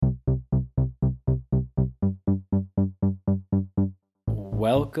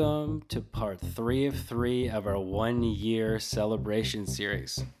Welcome to part 3 of 3 of our 1-year celebration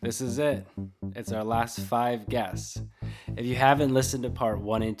series. This is it. It's our last 5 guests. If you haven't listened to part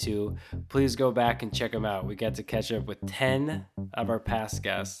 1 and 2, please go back and check them out. We got to catch up with 10 of our past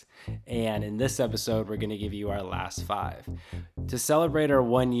guests, and in this episode, we're going to give you our last 5. To celebrate our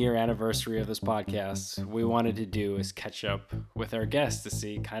 1-year anniversary of this podcast, we wanted to do is catch up with our guests to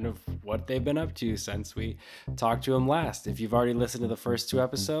see kind of what they've been up to since we talked to them last. If you've already listened to the first 2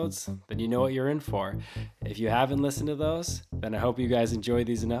 episodes, then you know what you're in for. If you haven't listened to those, then I hope you guys enjoyed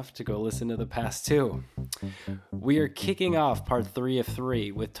these enough to go listen to the past 2. We are kicking off part 3 of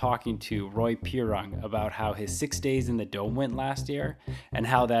 3 with talking to Roy Pierung about how his 6 days in the Dome went last year and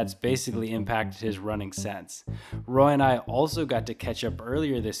how that's basically impacted his running sense. Roy and I also got to catch up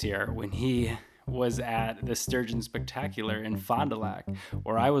earlier this year when he was at the Sturgeon Spectacular in Fond du Lac,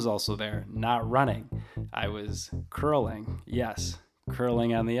 where I was also there, not running. I was curling. Yes,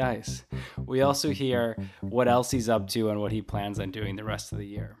 curling on the ice. We also hear what else he's up to and what he plans on doing the rest of the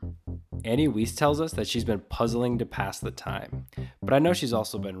year. Annie Weiss tells us that she's been puzzling to pass the time, but I know she's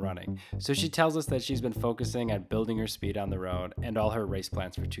also been running. So she tells us that she's been focusing on building her speed on the road and all her race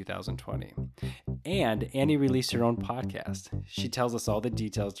plans for 2020. And Annie released her own podcast. She tells us all the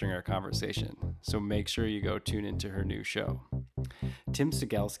details during our conversation, so make sure you go tune into her new show. Tim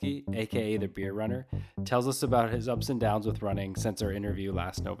Cegelski, aka The Beer Runner, tells us about his ups and downs with running since our interview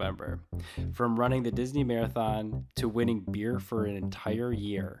last November. From running the Disney Marathon to winning beer for an entire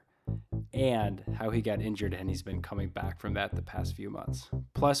year, and how he got injured and he's been coming back from that the past few months.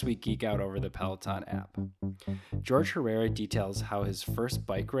 Plus, we geek out over the Peloton app. George Herrera details how his first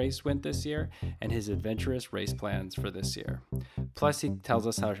bike race went this year and his adventurous race plans for this year. Plus, he tells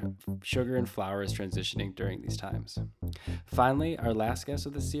us how sugar and flour is transitioning during these times. Finally, our last guest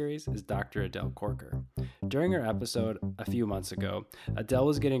of the series is Dr. Adele Corker. During her episode a few months ago, Adele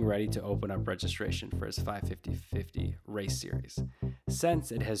was getting ready to open up registration for his 550/50 race series,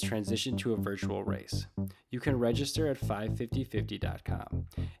 since it has transitioned to a virtual race. You can register at 55050.com,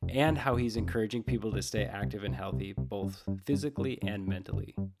 and how he's encouraging people to stay active and healthy both physically and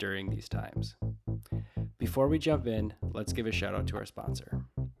mentally during these times. Before we jump in, let's give a shout out to our sponsor.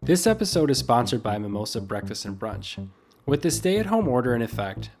 This episode is sponsored by Mimosa Breakfast and Brunch. With the stay-at-home order in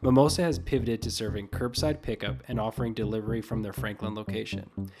effect, Mimosa has pivoted to serving curbside pickup and offering delivery from their Franklin location.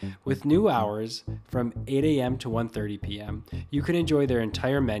 With new hours from 8 a.m. to 1:30 p.m., you can enjoy their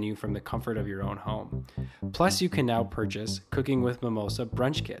entire menu from the comfort of your own home. Plus, you can now purchase Cooking with Mimosa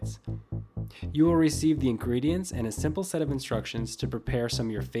brunch kits. You will receive the ingredients and a simple set of instructions to prepare some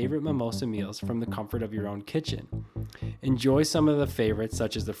of your favorite mimosa meals from the comfort of your own kitchen. Enjoy some of the favorites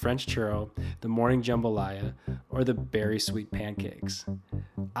such as the French churro, the morning jambalaya, or the berry sweet pancakes.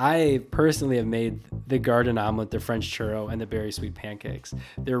 I personally have made the garden omelet, the French churro, and the berry sweet pancakes.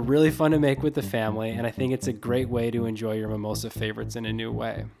 They're really fun to make with the family, and I think it's a great way to enjoy your mimosa favorites in a new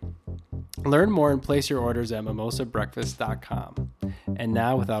way. Learn more and place your orders at mimosabreakfast.com. And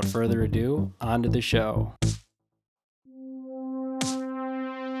now, without further ado, on to the show.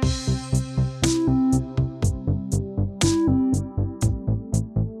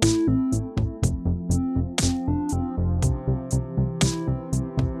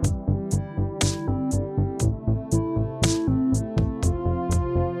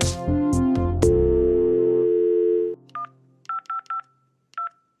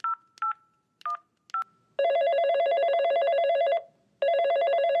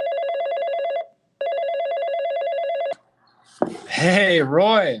 Hey,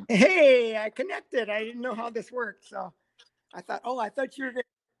 Roy. Hey, I connected. I didn't know how this worked. So I thought you were going to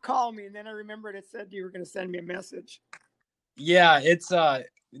call me. And then I remembered it said you were going to send me a message. Yeah, it's the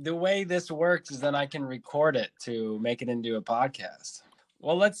way this works is then I can record it to make it into a podcast.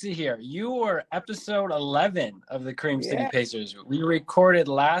 Well, let's see here. You were episode 11 of the Cream City Pacers. We recorded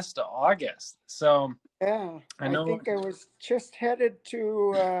last August. So yeah, I think I was just headed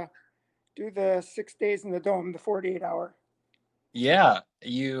to do the 6 days in the Dome, the 48-hour. Yeah,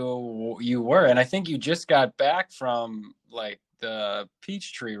 you were, and I think you just got back from like the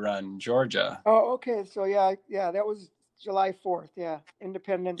Peachtree Run, in Georgia. Oh, okay. So yeah, that was July 4th. Yeah,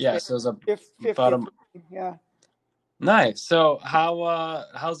 Independence Day. So it was about yeah. Nice. So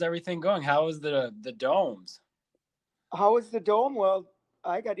how's everything going? How was the domes? How was the Dome? Well,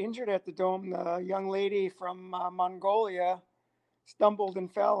 I got injured at the Dome. The young lady from Mongolia stumbled and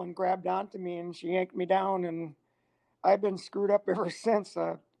fell and grabbed onto me, and she yanked me down, and I've been screwed up ever since.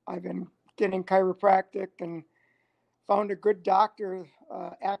 I've been getting chiropractic and found a good doctor.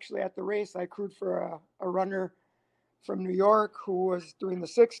 Actually, at the race, I crewed for a runner from New York who was doing the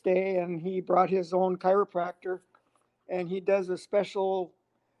 6 day, and he brought his own chiropractor and he does a special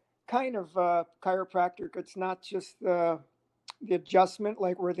kind of chiropractic. It's not just the adjustment,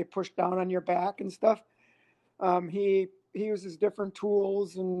 like where they push down on your back and stuff. He uses different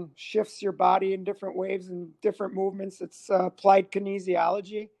tools and shifts your body in different waves and different movements. It's applied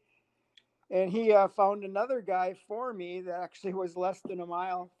kinesiology. And he found another guy for me that actually was less than a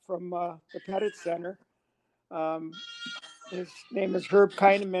mile from the Pettit Center. Um, his name is Herb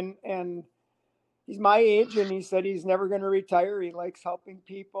Kineman, and he's my age, and he said he's never going to retire. He likes helping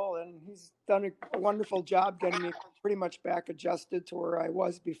people, and he's done a wonderful job getting me pretty much back adjusted to where I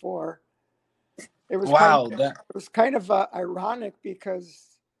was before. It was kind of ironic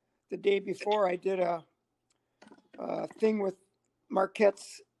because the day before I did a thing with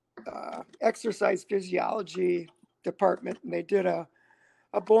Marquette's exercise physiology department, and they did a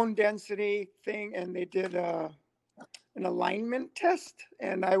bone density thing, and they did an alignment test,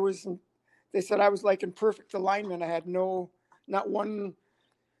 and they said I was like in perfect alignment. I had not 1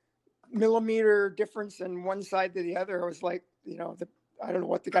 millimeter difference in one side to the other. I was like, I don't know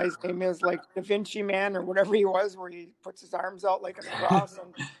what the guy's name is, like Da Vinci Man or whatever he was, where he puts his arms out like a cross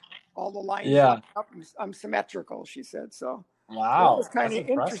and all the lines line up. I'm symmetrical, she said. So wow, it was kind of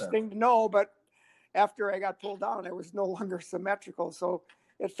interesting to know, but after I got pulled down, I was no longer symmetrical. So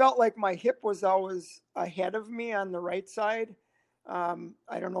it felt like my hip was always ahead of me on the right side. I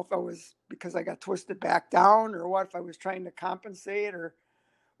don't know if I was because I got twisted back down or what, if I was trying to compensate or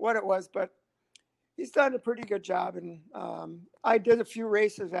what it was, but he's done a pretty good job. And I did a few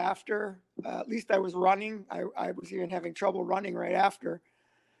races after, at least I was running. I was even having trouble running right after.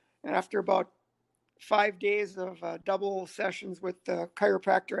 And after about 5 days of double sessions with the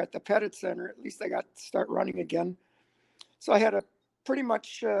chiropractor at the Pettit Center, at least I got to start running again. So I had a pretty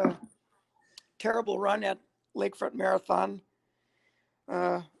much terrible run at Lakefront Marathon.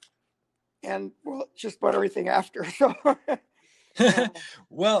 And well, just about everything after. So,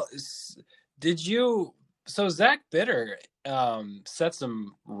 well, so Zach Bitter set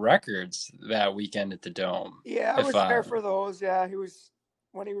some records that weekend at the Dome. Yeah, I was there for those. Yeah,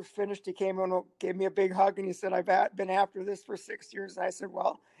 when he was finished, he came and gave me a big hug, and he said, I've been after this for 6 years. And I said,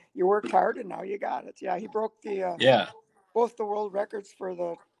 well, you worked hard and now you got it. Yeah, he broke both the world records for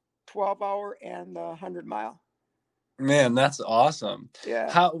the 12-hour and the 100-mile. Man, that's awesome.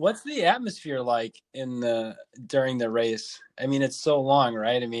 Yeah. What's the atmosphere like during the race? I mean, it's so long,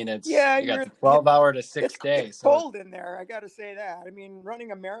 right? I mean, you got the 12-hour to 6 days. It's cold in there. I got to say that. I mean,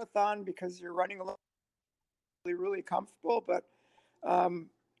 running a marathon because you're running a little really comfortable, but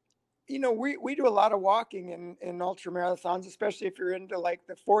we do a lot of walking in ultra marathons, especially if you're into like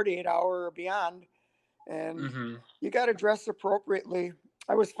the 48-hour or beyond, and you got to dress appropriately.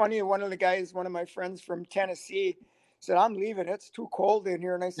 I was funny. One of my friends from Tennessee said, I'm leaving. It's too cold in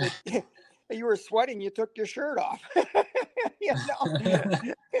here. And I said, you were sweating. You took your shirt off.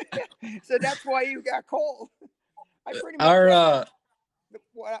 So that's why you got cold. I pretty much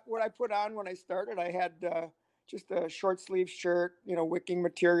what I put on when I started, I had just a short sleeve shirt, wicking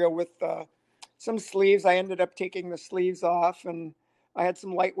material with some sleeves. I ended up taking the sleeves off, and I had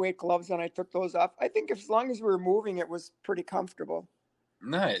some lightweight gloves, and I took those off. I think as long as we were moving, it was pretty comfortable.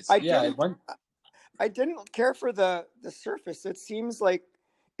 Nice. I didn't care for the surface. It seems like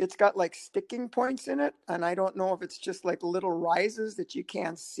it's got like sticking points in it, and I don't know if it's just like little rises that you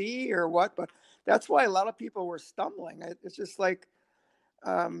can't see or what, but that's why a lot of people were stumbling. It's just like,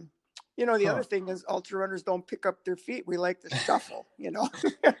 the other thing is ultra runners don't pick up their feet. We like to shuffle,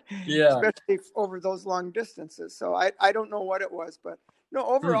 Yeah. Especially over those long distances. So I don't know what it was, but no,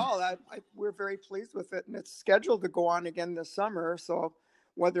 overall, we're very pleased with it, and it's scheduled to go on again this summer. So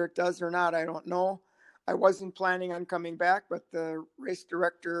whether it does or not, I don't know. I wasn't planning on coming back, but the race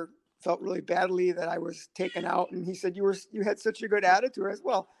director felt really badly that I was taken out, and he said, you had such a good attitude as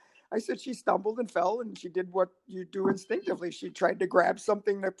well. I said, she stumbled and fell, and she did what you do instinctively. She tried to grab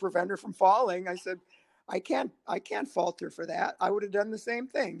something to prevent her from falling. I said, I can't fault her for that. I would have done the same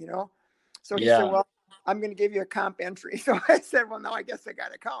thing, So he said, well, I'm going to give you a comp entry. So I said, well, no, I guess I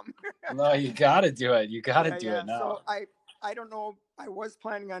got to come. No, you got to do it. You got to do it now. So I don't know. I was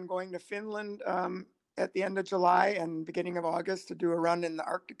planning on going to Finland at the end of July and beginning of August to do a run in the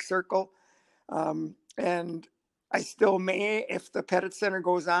Arctic Circle. And I still may, if the Pettit Center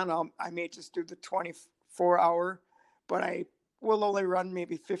goes on, I may just do the 24-hour, but I will only run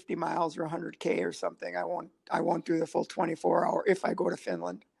maybe 50 miles or 100K or something. I won't do the full 24-hour if I go to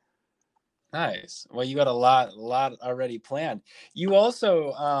Finland. Nice. Well, you got a lot already planned. You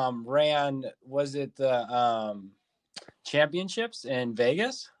also ran, was it the championships in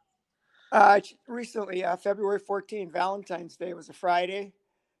Vegas? Recently, February 14th, Valentine's Day was a Friday,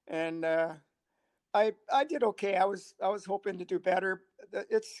 and I did okay. I was hoping to do better.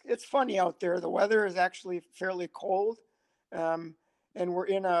 It's funny out there. The weather is actually fairly cold, um, and we're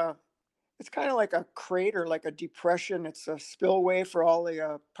in a. It's kind of like a crater, like a depression. It's a spillway for all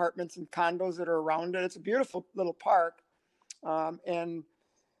the apartments and condos that are around it. It's a beautiful little park, and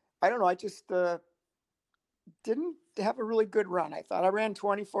I don't know. I just didn't have a really good run. I thought I ran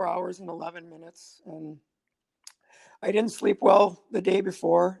 24 hours and 11 minutes, and I didn't sleep well the day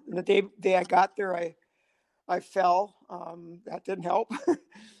before. And the day I got there, I fell. That didn't help.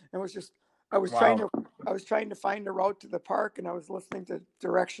 It was just I was trying Wow. to I was trying to find a route to the park, and I was listening to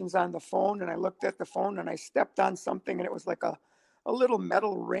directions on the phone, and I looked at the phone and I stepped on something, and it was like a little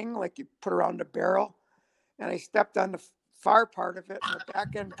metal ring like you put around a barrel, and I stepped on the far part of it, and the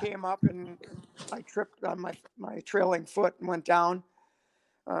back end came up, and I tripped on my trailing foot and went down.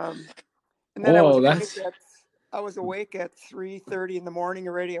 Um, and then Whoa, that's I was awake at 3:30 in the morning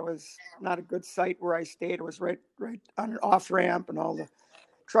already. I was not a good site where I stayed. It was right on an off ramp, and all the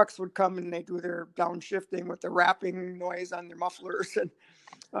trucks would come and they do their downshifting with the rapping noise on their mufflers.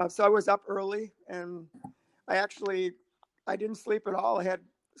 And so I was up early, and I didn't sleep at all. I had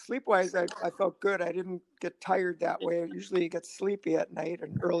sleep wise, I felt good. I didn't get tired that way. Usually you get sleepy at night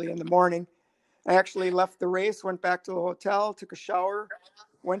and early in the morning. I actually left the race, went back to the hotel, took a shower,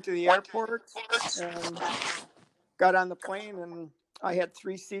 went to the airport, and got on the plane. And I had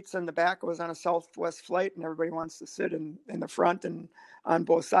 3 seats in the back. I was on a Southwest flight, and everybody wants to sit in the front and on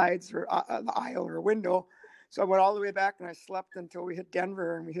both sides, or the aisle or window. So I went all the way back, and I slept until we hit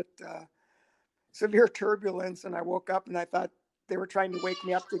Denver, and we hit severe turbulence. And I woke up, and I thought they were trying to wake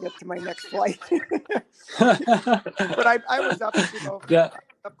me up to get to my next flight. But I was up, that.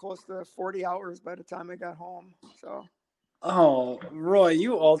 up close to 40 hours by the time I got home. So Oh, Roy,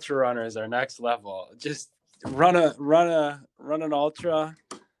 you ultra runners are next level. Just run an ultra,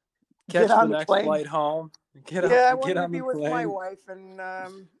 get catch the on the next plane. flight home, Yeah, I get wanted to on be the with my plane. wife,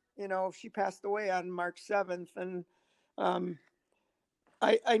 and she passed away on March 7th, and um,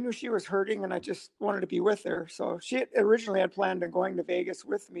 I knew she was hurting, and I just wanted to be with her. So she originally had planned on going to Vegas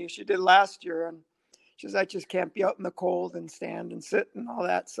with me. She did last year, and she says I just can't be out in the cold and stand and sit and all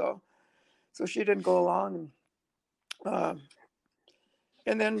that. So she didn't go along,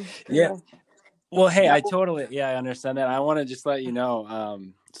 and then Yeah. Well, hey, yeah. I understand that. I want to just let you know,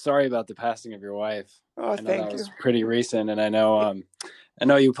 sorry about the passing of your wife. Oh, I know that thank was you. pretty recent, and I know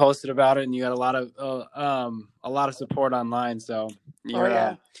you posted about it, and you got a lot of support online. So Oh you're,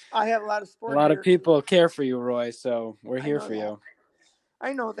 yeah, I have a lot of a sport lot of here. people care for you, Roy. So we're I here know for that. you.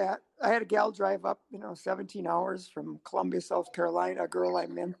 I know that. I had a gal drive up, 17 hours from Columbia, South Carolina, a girl I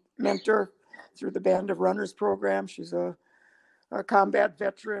mentor through the Band of Runners program. She's a combat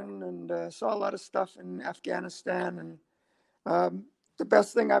veteran, and saw a lot of stuff in Afghanistan. And the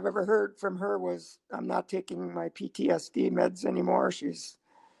best thing I've ever heard from her was, I'm not taking my PTSD meds anymore. She's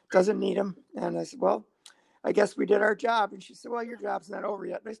doesn't need them. And I said, well, I guess we did our job. And she said, well, your job's not over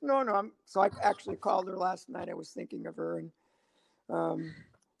yet. And I said, no, no. So I actually called her last night. I was thinking of her, and um,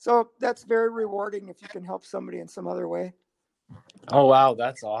 so that's very rewarding if you can help somebody in some other way. Oh wow,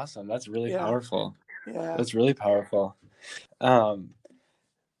 that's awesome. That's really Yeah, powerful. yeah, That's really powerful. Um,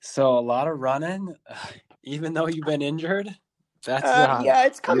 so a lot of running, even though you've been injured. That's yeah.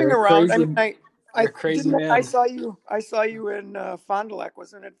 It's coming you're a around. I mean, crazy I you're a crazy didn't. I man. saw you. I saw you in Fond du Lac,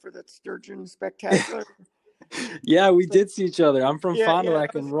 wasn't it, for the Sturgeon Spectacular? Yeah, we So, did see each other. I'm from yeah, Fond du yeah,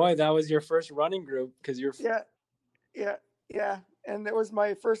 Lac, and Roy, that was your first running group because you're. yeah, yeah, yeah. And it was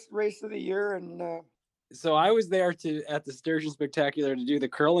my first race of the year, and So I was there at the Sturgeon Spectacular to do the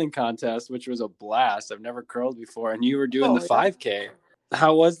curling contest, which was a blast. I've never curled before, and you were doing the oh yeah, 5K.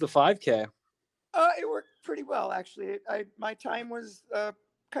 How was the 5K? it worked pretty well actually. My time was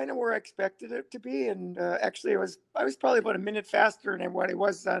kind of where I expected it to be, and actually I was probably about a minute faster than what I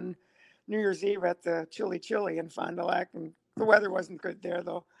was on New Year's Eve at the Chili in Fond du Lac, and the weather wasn't good there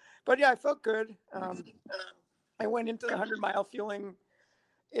though. But yeah, I felt good. I went into the 100 mile feeling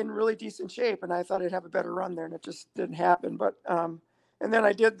in really decent shape, and I thought I'd have a better run there, and it just didn't happen. But and then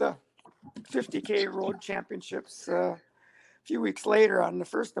I did the 50K Road Championships a few weeks later on the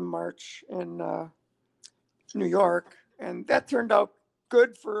 1st of March in New York, and that turned out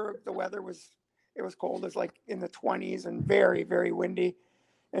good. For the weather was it was cold. It was like in the 20s and very very windy,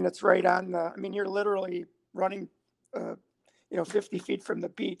 and it's right on the. I mean, you're literally running, 50 feet from the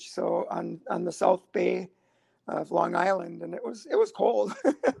beach, so on the South Bay of Long Island, and it was cold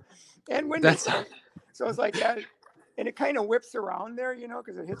and windy. That's So it's like, yeah, and it kind of whips around there,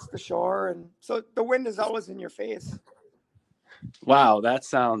 because it hits the shore, and so the wind is always in your face. wow. That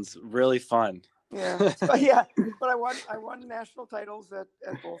sounds really fun. Yeah, so, yeah, but I won national titles at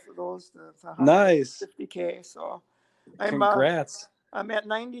both of those, the 100 Nice. 50K. So I'm Congrats. I'm at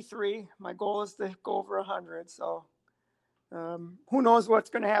 93. My goal is to go over 100. So who knows what's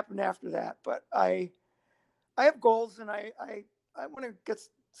going to happen after that? But I have goals, and I want to get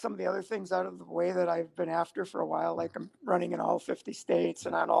some of the other things out of the way that I've been after for a while. Like I'm running in all 50 states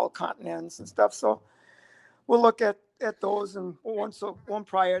and on all continents and stuff. So we'll look at those, and won't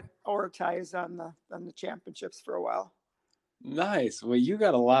prioritize on the championships for a while. Nice. Well, you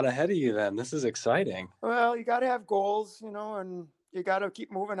got a lot ahead of you then. This is exciting. Well, you got to have goals, and you got to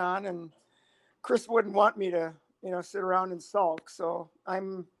keep moving on. And Chris wouldn't want me to, sit around and sulk. So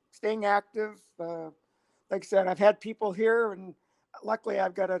I'm staying active. Like I said, I've had people here, and luckily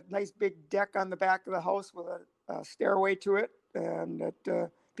I've got a nice big deck on the back of the house with a stairway to it, and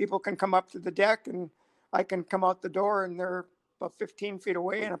that people can come up to the deck, and I can come out the door, and they're about 15 feet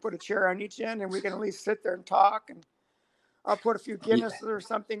away, and I put a chair on each end, and we can at least sit there and talk, and I'll put a few Guinness or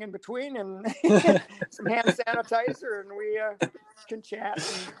something in between, and some hand sanitizer, and we can chat.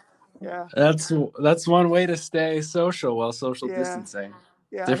 And, yeah. That's one way to stay social while social distancing.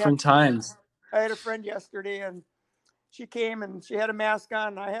 Yeah. Different times. I had a friend yesterday, and she came, and she had a mask on,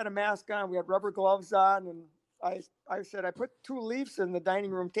 and I had a mask on. We had rubber gloves on, and I said, I put 2 leaves in the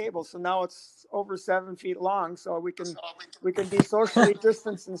dining room table, so now it's over 7 feet long, so we can be socially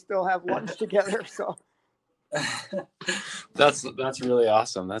distanced and still have lunch together. So That's really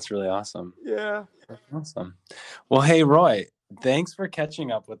awesome. That's really awesome. yeah. Awesome. Well, hey Roy, thanks for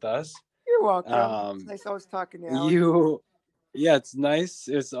catching up with us. You're welcome. It's nice always talking to you. Yeah, it's nice.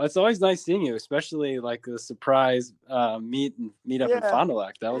 It's always nice seeing you, especially like the surprise meet up in Fond du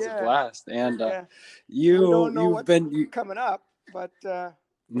Lac. That was a blast. And you've been coming up, but no.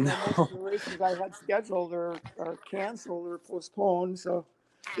 Most of the races I had scheduled are canceled or postponed. So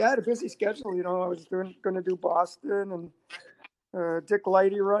yeah, I had a busy schedule. I was going to do Boston and Dick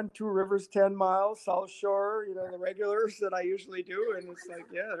Lighty Run, 2 Rivers, 10 miles, South Shore. The regulars that I usually do, and it's like,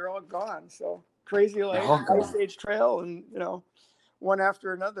 yeah, they're all gone. So Crazy Lake, Ice Age Trail, and one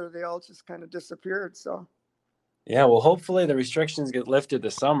after another, they all just kind of disappeared. So yeah, well, hopefully the restrictions get lifted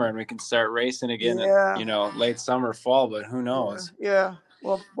this summer and we can start racing again. In, late summer, fall, but who knows? Yeah.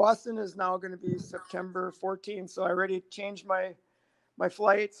 Well, Boston is now going to be September 14th, so I already changed my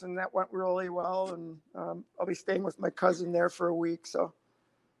flights, and that went really well. And I'll be staying with my cousin there for a week. So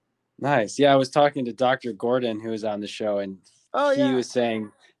nice. Yeah, I was talking to Dr. Gordon, who was on the show, and he was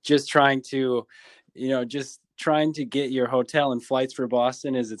saying just trying to get your hotel and flights for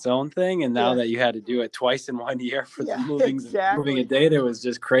Boston is its own thing. And now that you had to do it twice in 1 year for moving a date, it was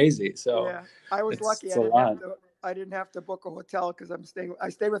just crazy. So I was lucky. I didn't have to book a hotel because I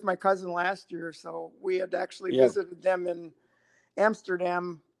stayed with my cousin last year. So we had actually visited them in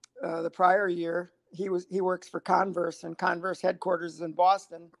Amsterdam the prior year. He works for Converse, and Converse headquarters is in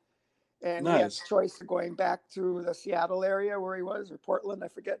Boston. And he had a choice of going back to the Seattle area where he was, or Portland, I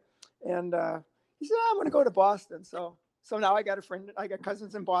forget. And he said, I'm going to go to Boston. So now I got a friend. I got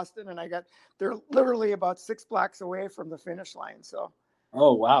cousins in Boston, and they're literally about 6 blocks away from the finish line. So.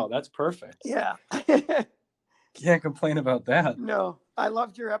 Oh, wow. That's perfect. Yeah. Can't complain about that. No, I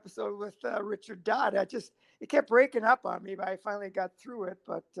loved your episode with Richard Dodd. It kept breaking up on me, but I finally got through it.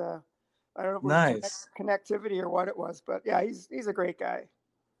 But I don't know if it was connectivity or what it was. But yeah, he's a great guy.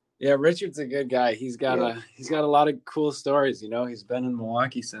 Yeah, Richard's a good guy. He's got a lot of cool stories. He's been in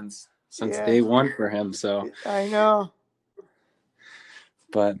Milwaukee since day one for him. So I know.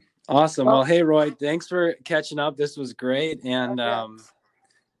 But awesome. Well, hey Roy, thanks for catching up. This was great. And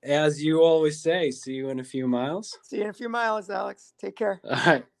as you always say, see you in a few miles. See you in a few miles, Alex. Take care. All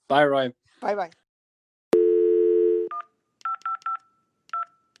right. Bye, Roy. Bye-bye.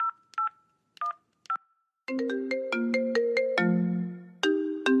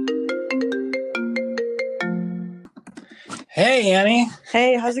 Hey, Annie.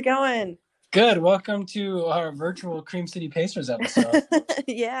 Hey, how's it going? Good. Welcome to our virtual Cream City Pacers episode.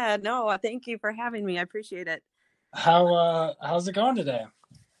 Yeah, no, thank you for having me. I appreciate it. How's it going today?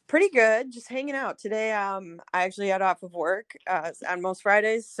 Pretty good. Just hanging out today. I actually got off of work on most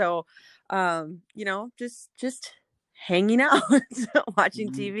Fridays, so just hanging out,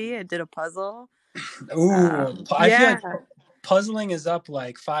 watching TV. I did a puzzle. Ooh, I feel like puzzling is up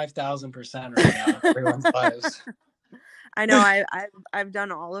like 5,000% right now in everyone's lives. I know. I've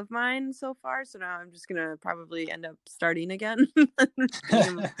done all of mine so far, so now I'm just gonna probably end up starting again.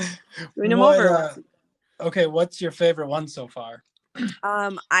 Doing them over. Okay, what's your favorite one so far?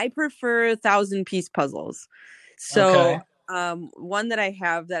 I prefer 1,000-piece puzzles. So one that I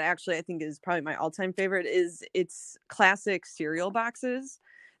have that actually I think is probably my all-time favorite is it's classic cereal boxes.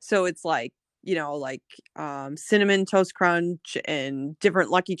 So it's like like cinnamon toast crunch and different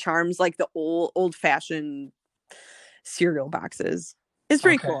Lucky Charms, like the old fashioned cereal boxes. It's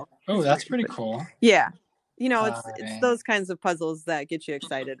pretty cool. Oh, that's pretty cool. Yeah. It's those kinds of puzzles that get you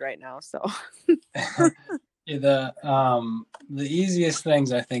excited right now. So the easiest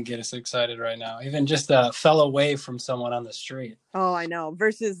things I think get us excited right now, even just fell away from someone on the street. Oh, I know.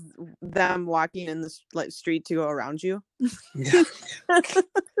 Versus them walking in the street to go around you. Yeah.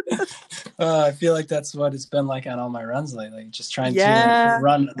 I feel like that's what it's been like on all my runs lately. Just trying to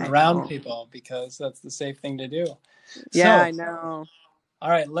run around people because that's the safe thing to do. Yeah, so, I know. All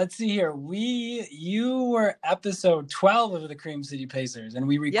right, let's see here. You were episode 12 of the Cream City Pacers, and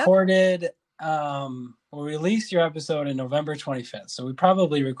we recorded. We released your episode in November 25th, so we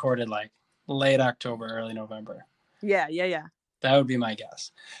probably recorded like late October, early November. Yeah. That would be my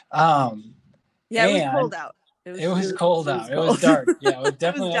guess. It was cold out. It was cold out. It was dark. Yeah, it was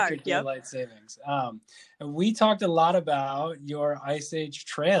definitely after daylight savings. And we talked a lot about your Ice Age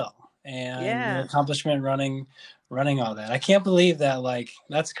Trail and your accomplishment running all that. I can't believe that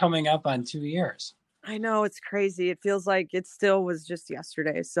that's coming up on 2 years. I know, it's crazy. It feels like it still was just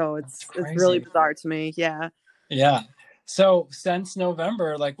yesterday. So it's really bizarre to me. Yeah. Yeah. So since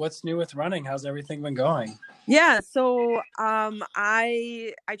November, what's new with running? How's everything been going? Yeah. So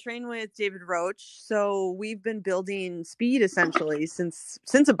I train with David Roach. So we've been building speed essentially since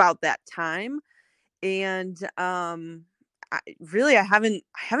about that time. And I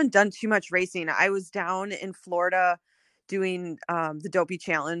haven't done too much racing. I was down in Florida doing the Dopey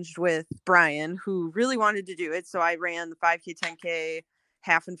Challenge with Brian, who really wanted to do it. So I ran the 5K, 10K,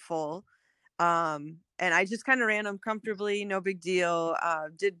 half and full. And I just kind of ran them comfortably, no big deal.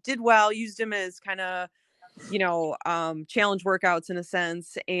 Did well, used them as kind of, challenge workouts in a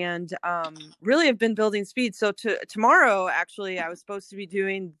sense, and really have been building speed. So tomorrow, actually, I was supposed to be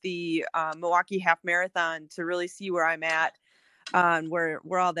doing the Milwaukee Half Marathon to really see where I'm at,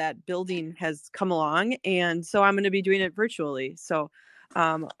 where all that building has come along. And so I'm going to be doing it virtually. So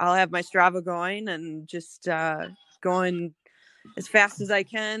I'll have my Strava going and just going as fast as I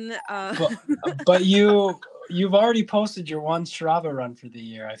can. But you've already posted your one Strava run for the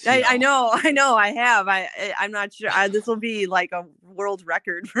year. I know. I have. I'm not sure. This will be like a world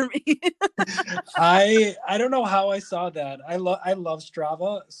record for me. I don't know how I saw that. I love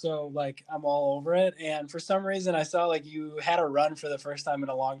Strava, so I'm all over it. And for some reason, I saw you had a run for the first time in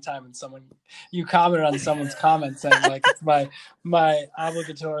a long time, and you commented on someone's comment saying it's my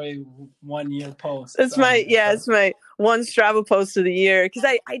obligatory 1 year post. It's it's my one Strava post of the year, because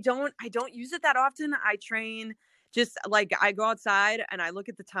I don't use it that often. I train just I go outside and I look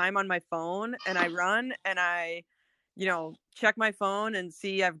at the time on my phone and I run and I check my phone and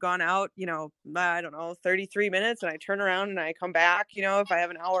see I've gone out, I don't know, 33 minutes, and I turn around and I come back, if I have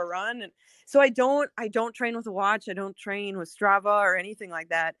an hour run. And so I don't train with a watch. I don't train with Strava or anything like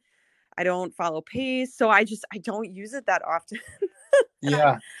that. I don't follow pace. So I don't use it that often.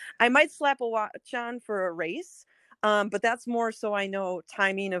 Yeah. I might slap a watch on for a race. But that's more so I know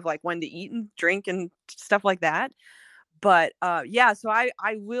timing of when to eat and drink and stuff like that. But so I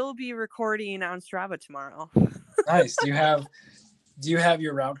will be recording on Strava tomorrow. Nice. Do you have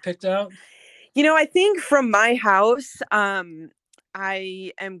your route picked out? I think from my house,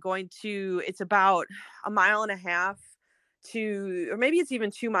 I am going to, it's about 1.5 miles or maybe it's even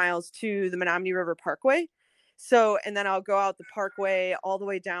 2 miles to the Menominee River Parkway. So, and then I'll go out the parkway all the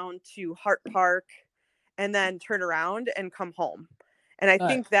way down to Hart Park, and then turn around and come home. And I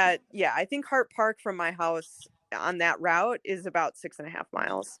think that, I think Hart Park from my house on that route is about 6.5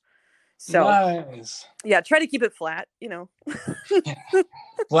 miles. So nice. Yeah, try to keep it flat,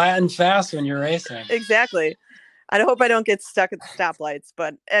 Flat and fast when you're racing. Exactly. I hope I don't get stuck at the stoplights,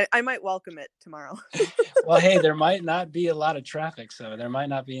 but I might welcome it tomorrow. Well, hey, there might not be a lot of traffic, so there might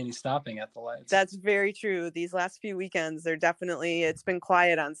not be any stopping at the lights. That's very true. These last few weekends, it's been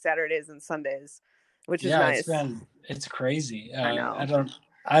quiet on Saturdays and Sundays, which is nice. It's crazy. I know.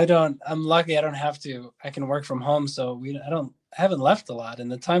 I'm lucky I don't have to. I can work from home, so I haven't left a lot.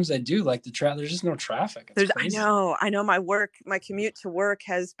 And the times I do, there's just no traffic. I know my commute to work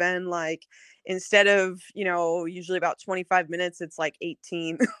has been instead of, usually about 25 minutes, it's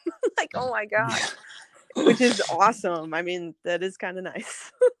 18. Oh my God, which is awesome. I mean, that is kind of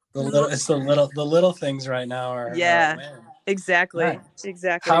nice. The little things right now are. Yeah, exactly. Nice.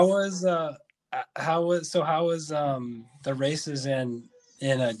 Exactly. How was the races in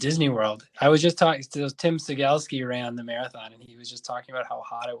Disney World? I was just talking to Tim Segalski, ran the marathon, and he was just talking about how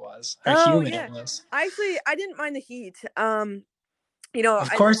hot it was, how humid it was. Actually, I didn't mind the heat.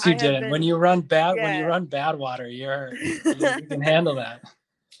 Of course you didn't. When you run bad water, you can handle that.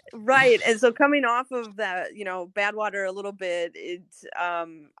 Right. And so coming off of that, Badwater a little bit,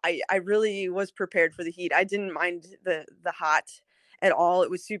 I really was prepared for the heat. I didn't mind the hot at all. It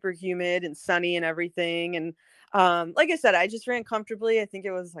was super humid and sunny and everything. And like I said, I just ran comfortably. I think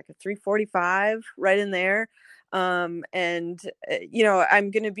it was like a 3:45 right in there. I'm going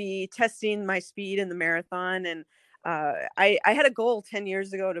to be testing my speed in the marathon. And I had a goal 10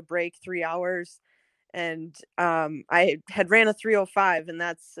 years ago to break 3 hours. And I had ran a 3:05, and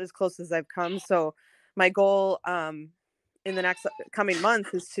that's as close as I've come. So my goal in the next coming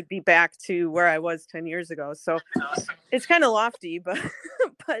month is to be back to where I was 10 years ago. So it's kind of lofty, but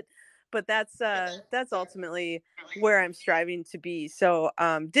but that's ultimately where I'm striving to be. So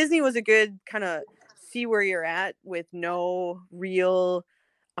Disney was a good kind of see where you're at with no real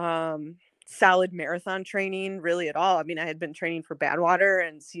solid marathon training really at all. I mean, I had been training for Badwater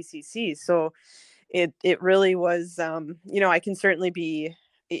and CCC, so it really was, I can certainly be,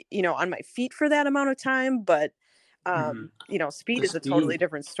 on my feet for that amount of time, but, speed The is a totally speed,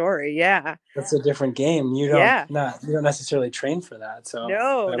 different story. Yeah. that's a different game. Yeah. You don't necessarily train for that. So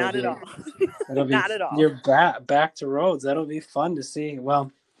No, not at all. that'll be, Not at all. you're back to roads. That'll be fun to see.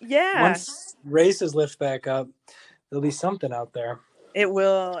 Well, Yeah. once races lift back up, there'll be something out there. It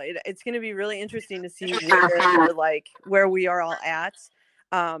will. It's going to be really interesting to see where we are all at.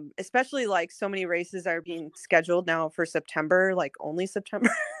 Especially like so many races are being scheduled now for September, like only September,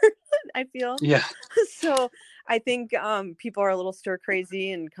 I feel. Yeah. So I think people are a little stir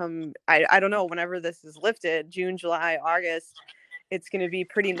crazy and I don't know, whenever this is lifted, June, July, August, it's going to be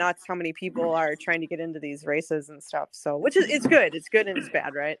pretty nuts how many people are trying to get into these races and stuff. So it's good. It's good and it's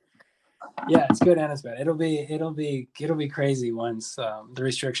bad, right? Yeah, it's good and it's bad. It'll be crazy once the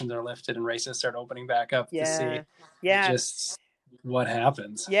restrictions are lifted and races start opening back up to see just what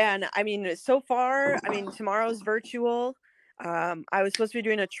happens. Yeah, and I mean, so far, tomorrow's virtual. I was supposed to be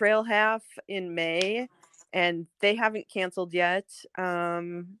doing a trail half in May, and they haven't canceled yet.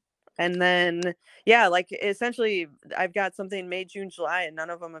 And then, essentially, I've got something May, June, July, and none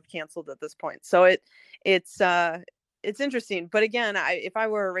of them have canceled at this point. So it's interesting. But again, if I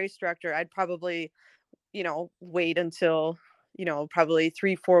were a race director, I'd probably, wait until, probably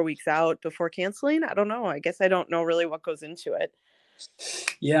 3-4 weeks out before canceling. I don't know. I guess I don't know really what goes into it.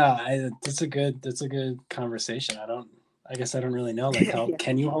 Yeah, that's a good conversation. I guess I don't really know. Like, how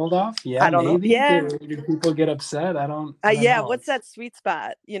can you hold off? Yeah, I don't maybe. know. Yeah. Do people get upset? I don't Yeah. know. What's that sweet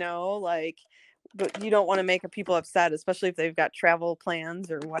spot? But you don't want to make people upset, especially if they've got travel plans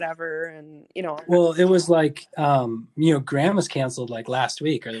or whatever. And, Well, it was like, Graham was canceled like last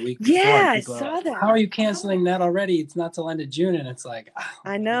week or the week before. Yeah, I saw that. How are you canceling that already? It's not till end of June. And it's like,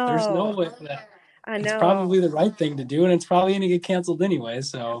 I know. There's no way that. I know. It's probably the right thing to do, and it's probably going to get canceled anyway.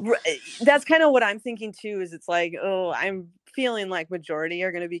 So that's kind of what I'm thinking too. Is it's like, I'm feeling like majority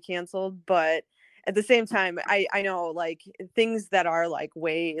are going to be canceled, but at the same time, I know like things that are like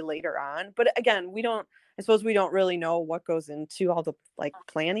way later on. But again, I suppose we don't really know what goes into all the like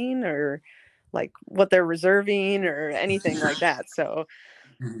planning or like what they're reserving or anything like that. So.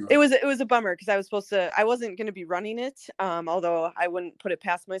 It was a bummer because I wasn't going to be running it. Although I wouldn't put it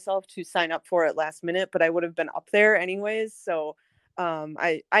past myself to sign up for it last minute, but I would have been up there anyways. So,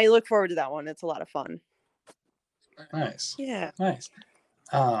 I look forward to that one. It's a lot of fun. Nice. Yeah. Nice.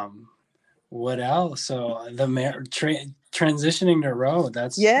 What else? So the transitioning to road,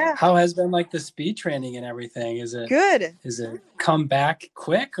 how has been like the speed training and everything? Is it good? Is it come back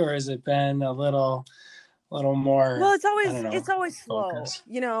quick or has it been a little more? Well, it's always slow, focus.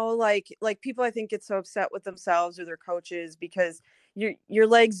 Like people I think get so upset with themselves or their coaches because your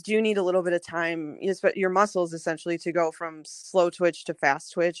legs do need a little bit of time, your muscles essentially, to go from slow twitch to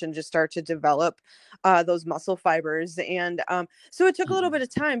fast twitch and just start to develop those muscle fibers. And so it took a little bit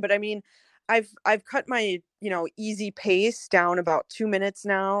of time, but I mean, I've cut my easy pace down about 2 minutes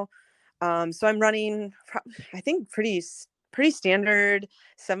now. So I'm running, I think pretty standard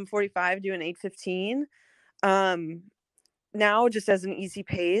 7:45 doing 8:15. Now just as an easy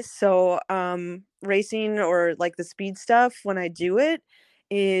pace. So racing or like the speed stuff when I do it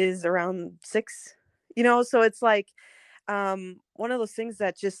is around 6, so it's like one of those things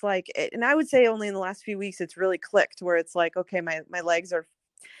that just like, and I would say only in the last few weeks it's really clicked where it's like, okay, my legs are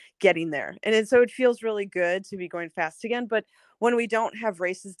getting there, and so it feels really good to be going fast again. But when we don't have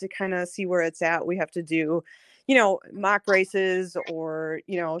races to kind of see where it's at, we have to do mock races or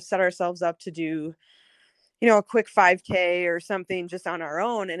set ourselves up to do a quick 5K or something just on our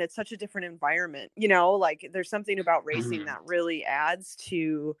own. And it's such a different environment, like there's something about racing that really adds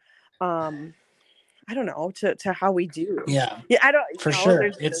to, I don't know, to how we do. Yeah. Yeah. I don't, for sure.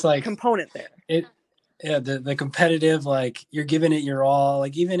 there's It's a like component there. Yeah, the competitive, like you're giving it your all.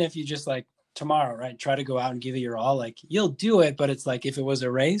 Like even if you just like tomorrow, right, try to go out and give it your all, like you'll do it. But it's like if it was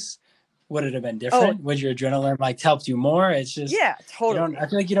a race, would it have been Oh, different? Would your adrenaline like helped you more? It's just yeah, you don't. totally. I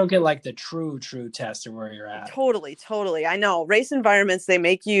feel like you don't get like the true test of where you're at. Totally. I know race environments, they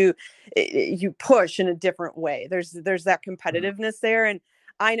make you push in a different way. There's that competitiveness there. And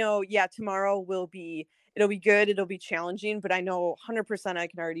I know, yeah, tomorrow it'll be good. It'll be challenging, but I know 100% I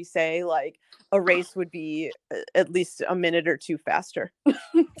can already say like a race would be at least a minute or two faster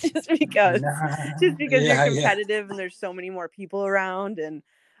just because you're Yeah. competitive and there's so many more people around. And,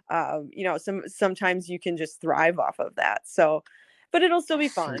 sometimes you can just thrive off of that. So, but it'll still be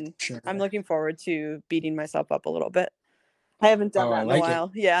For fun. sure. I'm looking forward to beating myself up a little bit. I haven't done Oh, I that in a like it.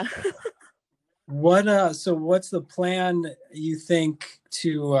 while. Yeah. So what's the plan you think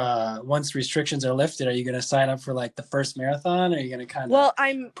to once restrictions are lifted? Are you going to sign up for like the first marathon? Or are you going to kind of Well,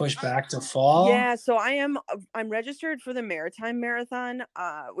 I'm push back to fall? yeah, so I'm registered for the Maritime Marathon,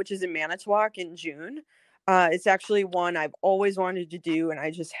 which is in Manitowoc in June. It's actually one I've always wanted to do, and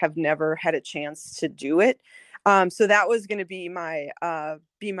I just have never had a chance to do it. So that was going to be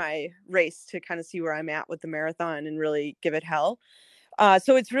my race to kind of see where I'm at with the marathon and really give it hell.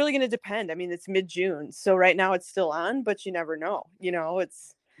 So it's really going to depend. I mean, it's mid-June, so right now it's still on, but you never know.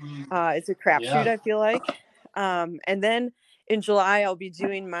 It's a crapshoot, Yeah. I feel like. And then in July, I'll be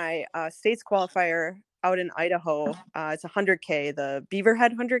doing my states qualifier out in Idaho. It's 100K, the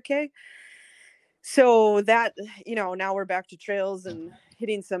Beaverhead 100K. So that, now we're back to trails and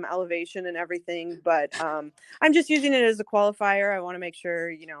hitting some elevation and everything. But I'm just using it as a qualifier. I want to make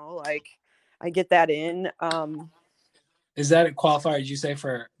sure, like I get that in. Is that a qualifier? Did you say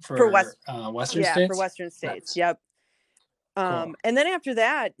for Western Yeah, for states? Western states. Nice. Yep. Cool. And then after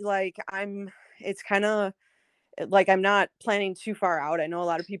that, like it's kind of like I'm not planning too far out. I know a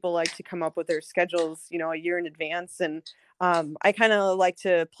lot of people like to come up with their schedules, a year in advance, and I kind of like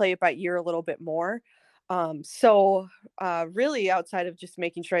to play it by ear a little bit more. So really, outside of just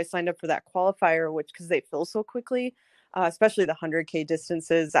making sure I signed up for that qualifier, which because they fill so quickly, especially the 100K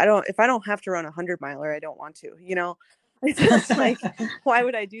distances, if I don't have to run a 100 miler, I don't want to. It's like why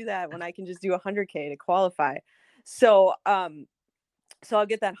would I do that when I can just do 100K to qualify? So so I'll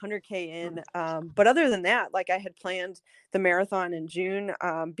get that 100K in. But other than that, like I had planned the marathon in June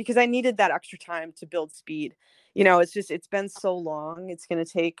because I needed that extra time to build speed. It's been so long. It's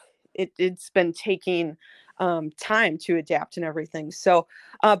been taking time to adapt and everything. So,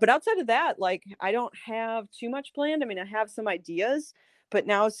 but outside of that, like I don't have too much planned. I mean, I have some ideas, but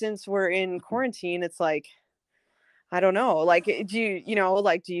now since we're in quarantine, it's like, I don't know. Like, do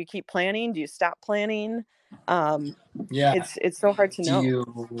you keep planning? Do you stop planning? Um, Yeah. it's so hard to Do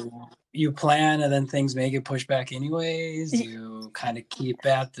know. you plan and then things may get pushed back anyways? Do you kind of keep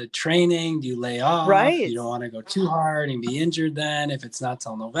at the training? Do you lay off? Right. You don't want to go too hard and be injured then if it's not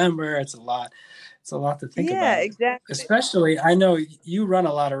till November. It's a lot. It's a lot to think Yeah, about. exactly. Especially, I know you run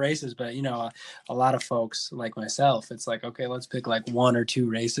a lot of races, but a lot of folks like myself, it's like, okay, let's pick like 1 or 2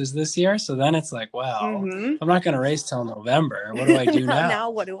 races this year. So then it's like, well, Mm-hmm. I'm not going to race till November. What do I do Now now?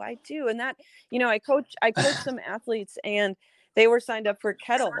 what do I do? And that, I coach some athletes and they were signed up for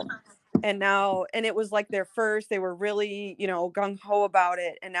kettle. And it was like they were really, gung ho about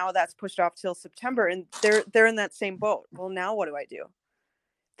it. And now that's pushed off till September. And they're in that same boat. Well, now what do I do?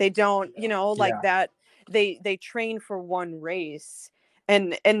 They don't, like Yeah. that. They train for one race,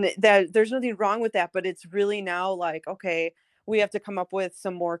 and that there's nothing wrong with that, but it's really now like, okay, we have to come up with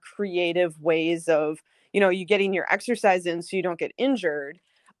some more creative ways of, you getting your exercise in so you don't get injured.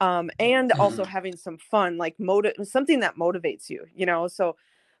 And also Mhm. having some fun, like something that motivates you, so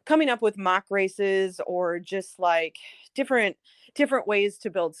coming up with mock races or just like different ways to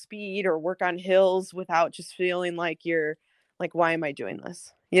build speed or work on hills without just feeling like you're like, why am I doing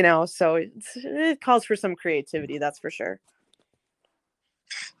this? So it calls for some creativity, that's for sure.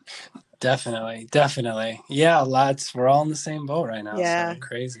 Definitely. Yeah, lots. We're all in the same boat right now. Yeah. So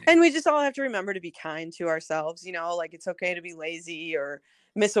crazy. And we just all have to remember to be kind to ourselves, like it's okay to be lazy or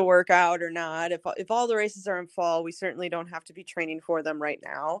miss a workout or not. If all the races are in fall, we certainly don't have to be training for them right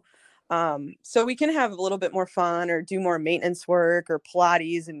now. So we can have a little bit more fun or do more maintenance work or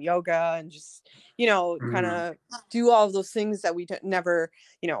Pilates and yoga and just, kind of do all of those things that we never,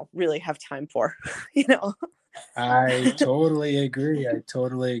 really have time for, I totally agree.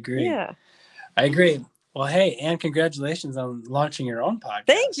 Yeah. I agree. Well, hey, and congratulations on launching your own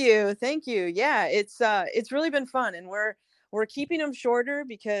Thank podcast. you. Thank you. Yeah, it's really been fun, and we're keeping them shorter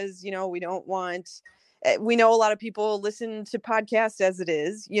because, we don't want we know a lot of people listen to podcasts as it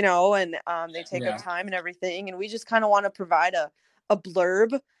is, and they take up Yeah. time and everything, and we just kind of want to provide a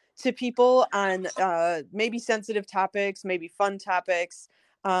blurb to people on maybe sensitive topics, maybe fun topics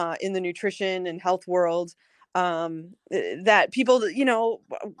in the nutrition and health world that people,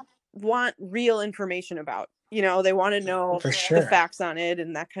 want real information about. They want to know For the sure. facts on it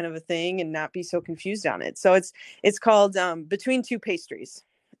and that kind of a thing, and not be so confused on it. So it's called Between Two Pastries,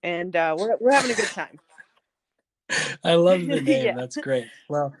 and we're having a good time. I love the name. Yeah. That's great.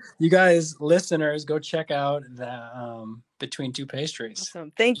 Well, you guys, listeners, go check out the Between Two Pastries.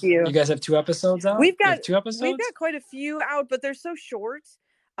 Awesome. Thank you. You guys have 2 episodes out? We've You got have 2 episodes? We've got quite a few out, but they're so short.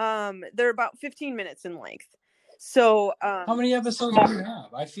 They're about 15 minutes in length. So how many episodes do you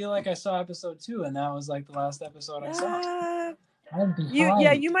have? I feel like I saw episode 2, and that was like the last episode I saw. I'm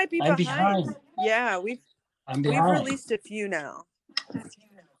behind. You might be I'm behind. Yeah, we've released a few now.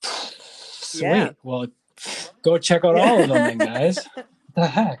 Sweet. Yeah. Well, go check out all of them then, guys. What the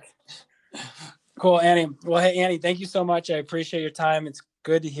heck? Cool, Annie. Well, hey, Annie, thank you so much. I appreciate your time. It's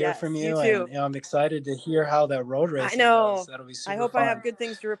good to hear from you. You too. And I'm excited to hear how that road race I know. goes. That'll be super I hope fun. I have good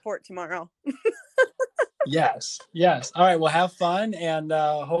things to report tomorrow. Yes. All right. Well, have fun, and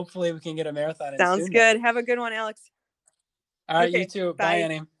hopefully we can get a marathon. Sounds soon good. then. Have a good one, Alex. All right. Okay, You too. bye. Bye,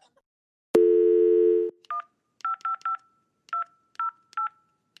 Annie.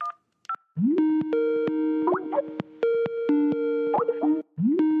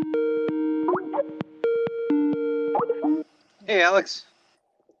 Hey, Alex.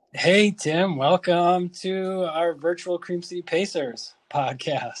 Hey, Tim. Welcome to our virtual Cream City Pacers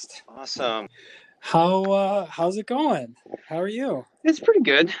podcast. Awesome. How's it going? How are you? It's pretty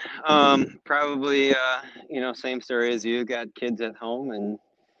good. Probably, same story as you. Got kids at home and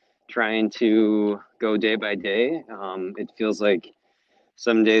trying to go day by day. It feels like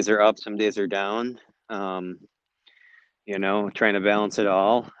some days are up, some days are down. Trying to balance it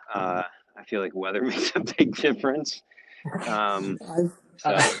all. I feel like weather makes a big difference. I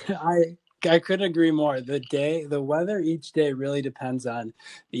couldn't agree more. The weather each day really depends on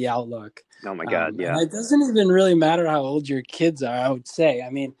the outlook. Oh my God, yeah. And it doesn't even really matter how old your kids are, I would say.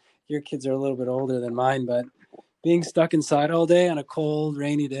 I mean, your kids are a little bit older than mine, but being stuck inside all day on a cold,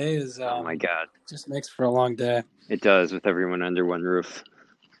 rainy day is oh my God, just makes for a long day. It does, with everyone under one roof.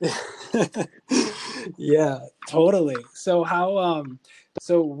 Yeah, totally. So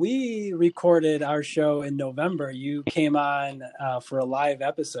so we recorded our show in November. You came on for a live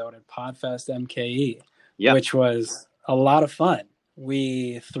episode at Podfest MKE, which was a lot of fun.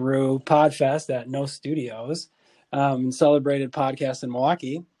 We threw Podfest at No Studios and celebrated podcasts in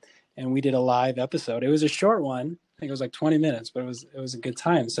Milwaukee, and we did a live episode. It was a short one. I think it was like 20 minutes, but it was a good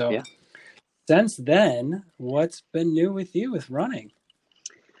time. So since then, what's been new with you with running?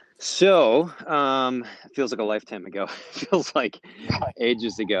 So, it feels like a lifetime ago. It feels like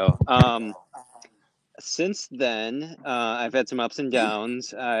ages ago. Since then, I've had some ups and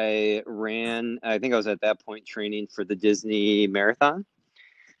downs. I think I was at that point training for the Disney Marathon,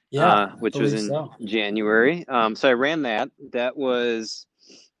 which was in January. So I ran that. That was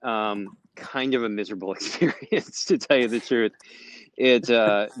kind of a miserable experience, to tell you the truth.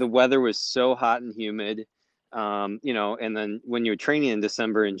 The weather was so hot and humid. And then when you're training in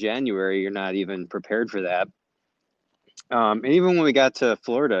December and January, you're not even prepared for that. And even when we got to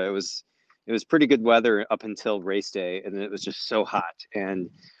Florida, it was pretty good weather up until race day, and then it was just so hot, and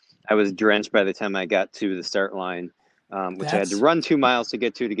I was drenched by the time I got to the start line, which I had to run 2 miles to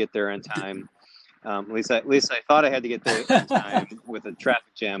get there on time. At least I thought I had to get there on time with a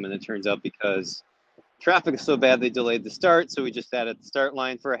traffic jam, and it turns out because traffic is so bad they delayed the start, so we just sat at the start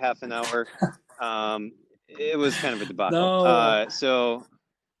line for a half an hour. It was kind of a debacle. So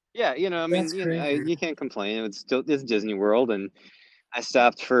yeah, you can't complain. It's Disney World, and I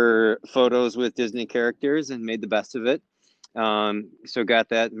stopped for photos with Disney characters and made the best of it. So got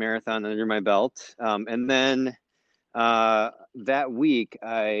that marathon under my belt. And then that week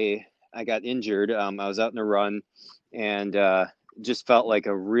I got injured. I was out in a run and just felt like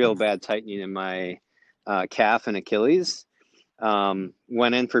a real bad tightening in my calf and Achilles.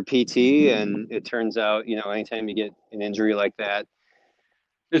 Went in for PT, and it turns out, anytime you get an injury like that,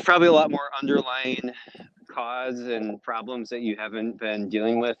 there's probably a lot more underlying cause and problems that you haven't been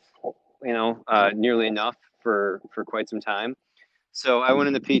dealing with, nearly enough for quite some time. So I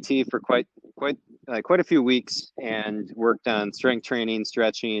went into PT for quite a few weeks and worked on strength training,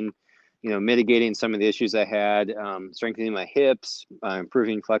 stretching, mitigating some of the issues I had, strengthening my hips,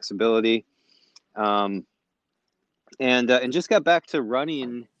 improving flexibility, and just got back to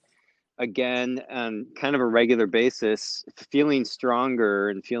running again on kind of a regular basis, feeling stronger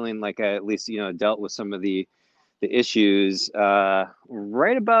and feeling like I at least, dealt with some of the issues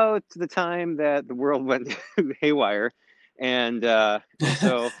right about the time that the world went haywire And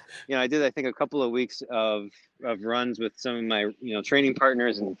so, I did, I think, a couple of weeks of runs with some of my, training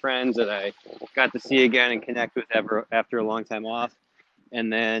partners and friends that I got to see again and connect with after a long time off.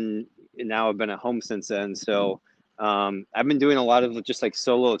 And then now I've been at home since then. So I've been doing a lot of just like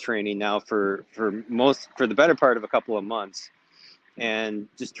solo training now for the better part of a couple of months, and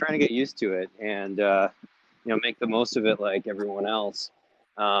just trying to get used to it and make the most of it like everyone else.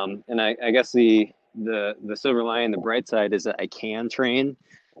 And I guess the silver lining, the bright side, is that I can train,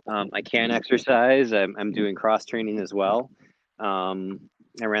 I can exercise. I'm doing cross training as well.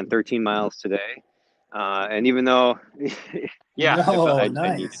 I ran 13 miles today, and even though, yeah, I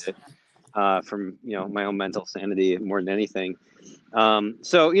needed it from my own mental sanity more than anything.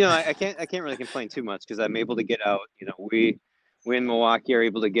 So I can't really complain too much because I'm able to get out. We in Milwaukee are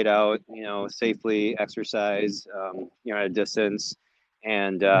able to get out, safely, exercise, at a distance,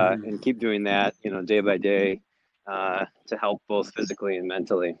 and keep doing that, day by day, to help both physically and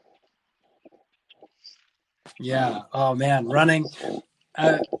mentally. Yeah. Oh man, running's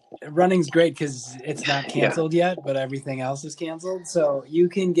great because it's not canceled yet, but everything else is canceled. So you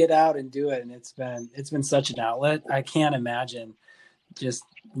can get out and do it, and it's been such an outlet. I can't imagine just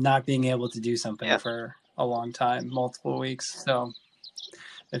not being able to do something for a long time, multiple weeks. So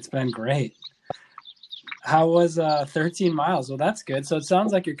it's been great. How was 13 miles? Well, that's good. So it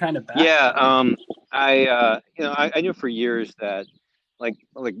sounds like you're kind of back. Yeah. I knew for years that like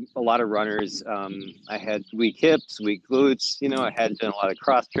a lot of runners, I had weak hips, weak glutes. I had done a lot of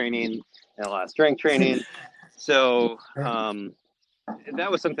cross training and a lot of strength training. So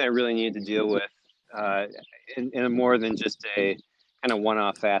that was something I really needed to deal with in a more than just a kind of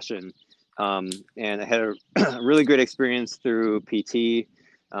one-off fashion. And I had a really good experience through PT.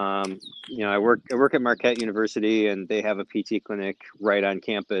 I work at Marquette University, and they have a PT clinic right on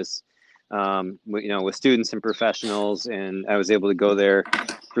campus, with students and professionals. And I was able to go there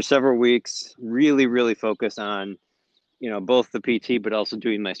for several weeks, really, really focus on, both the PT, but also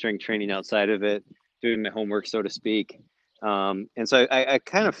doing my strength training outside of it, doing my homework, so to speak. And so I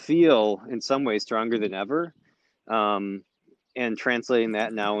kind of feel in some ways stronger than ever. And translating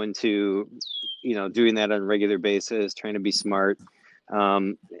that now into, doing that on a regular basis, trying to be smart.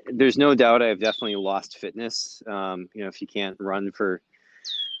 There's no doubt I've definitely lost fitness. If you can't run for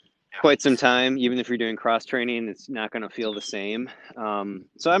quite some time, even if you're doing cross training, it's not going to feel the same.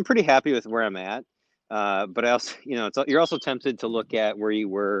 So I'm pretty happy with where I'm at. But I also, you're also tempted to look at where you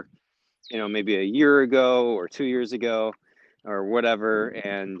were, maybe a year ago or 2 years ago or whatever.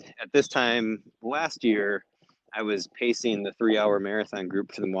 And at this time last year, I was pacing the 3-hour marathon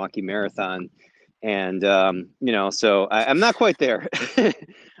group for the Milwaukee Marathon. And, so I'm not quite there. I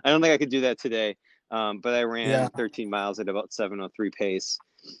don't think I could do that today. But I ran 13 miles at about 7:03 pace,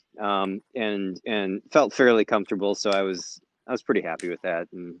 and felt fairly comfortable. So I was pretty happy with that,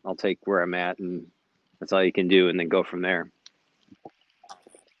 and I'll take where I'm at, and that's all you can do, and then go from there.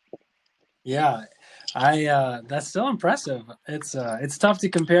 Yeah, that's still impressive. It's tough to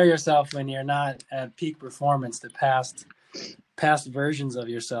compare yourself when you're not at peak performance to past versions of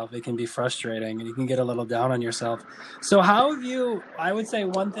yourself. It can be frustrating, and you can get a little down on yourself. So how have you, I would say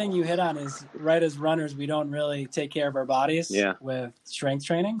one thing you hit on is, right, as runners, we don't really take care of our bodies with strength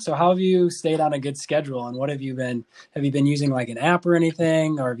training. So how have you stayed on a good schedule, and what have you been using, like an app or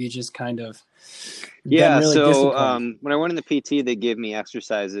anything, or have you just kind of been really disciplined? When I went in the PT, they gave me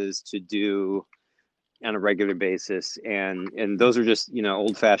exercises to do on a regular basis, and those are just,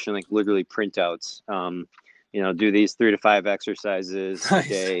 old fashioned, like literally printouts. Do these 3 to 5 exercises a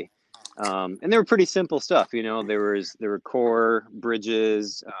day. And they were pretty simple stuff. There were core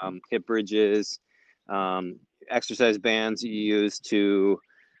bridges, hip bridges, exercise bands you use to,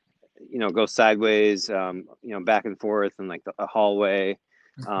 go sideways, back and forth in like a hallway,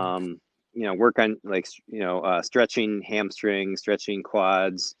 work on like, stretching hamstrings, stretching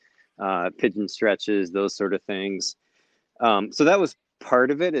quads, pigeon stretches, those sort of things. So that was part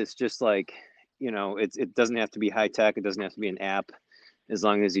of it. It's just like, it doesn't have to be high tech. It doesn't have to be an app, as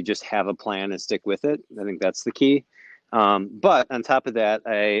long as you just have a plan and stick with it. I think that's the key. But on top of that,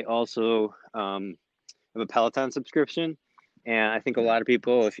 I also have a Peloton subscription. And I think a lot of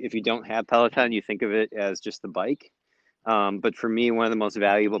people, if you don't have Peloton, you think of it as just the bike. But for me, one of the most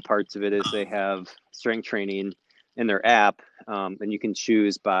valuable parts of it is they have strength training in their app. And you can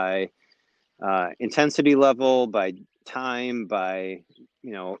choose by intensity level, by time, by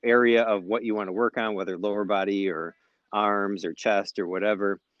area of what you want to work on, whether lower body or arms or chest or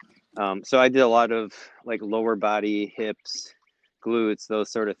whatever. So I did a lot of like lower body, hips, glutes,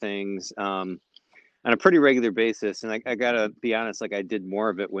 those sort of things, on a pretty regular basis. And I gotta be honest, like I did more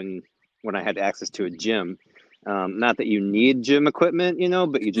of it when I had access to a gym. Not that you need gym equipment,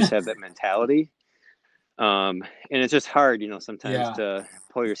 but you just have that mentality. And it's just hard, sometimes to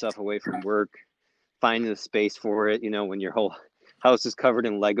pull yourself away from work, find the space for it, when your whole house is covered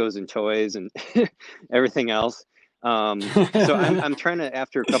in Legos and toys and everything else. So I'm trying to,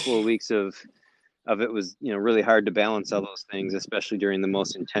 after a couple of weeks of it was, really hard to balance all those things, especially during the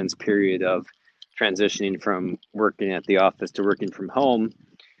most intense period of transitioning from working at the office to working from home,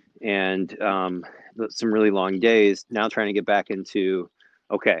 and some really long days. Now trying to get back into,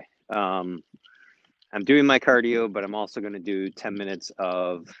 okay, I'm doing my cardio, but I'm also going to do 10 minutes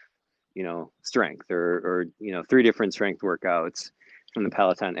of, strength or 3 different strength workouts from the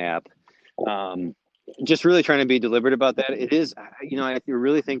Peloton app. Just really trying to be deliberate about that. It is, I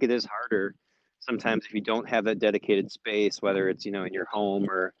really think it is harder sometimes if you don't have that dedicated space, whether it's, in your home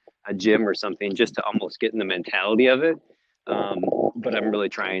or a gym or something, just to almost get in the mentality of it. But I'm really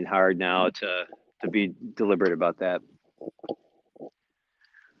trying hard now to be deliberate about that.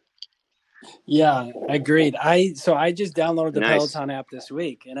 Yeah, agreed. So I just downloaded the Peloton app this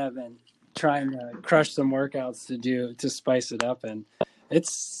week, and I've been trying to crush some workouts to spice it up, and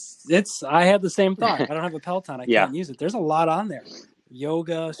I had the same thought. I don't have a Peloton, I can't use it. There's a lot on there.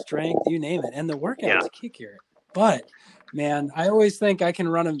 Yoga, strength, you name it, and the workouts kick your. But man, I always think I can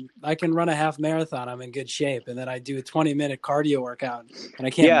run a half marathon. I'm in good shape, and then I do a 20-minute cardio workout, and I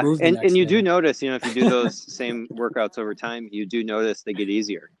can't move. And you do notice, if you do those same workouts over time, you do notice they get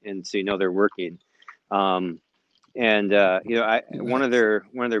easier, and so they're working. One of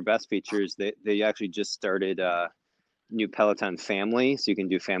their best features, they actually just started a new Peloton family, so you can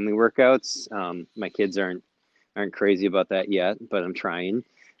do family workouts. My kids aren't crazy about that yet, but I'm trying.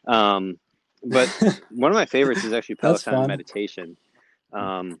 But one of my favorites is actually Peloton meditation.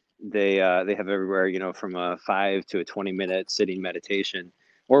 They have everywhere, from a 5 to a 20-minute sitting meditation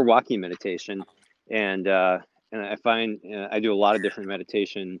or walking meditation, and I find I do a lot of different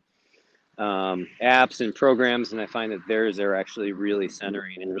meditation apps and programs, and I find that theirs are actually really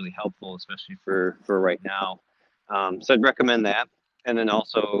centering and really helpful, especially for right now. So I'd recommend that. And then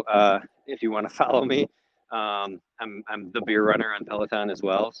also, if you want to follow me, I'm the beer runner on Peloton as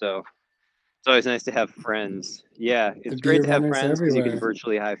well. So it's always nice to have friends. Yeah, it's great to have friends because you can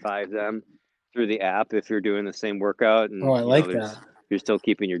virtually high five them through the app if you're doing the same workout, and I like that. You're still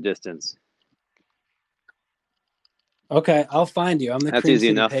keeping your distance. Okay, I'll find you. I'm the Cream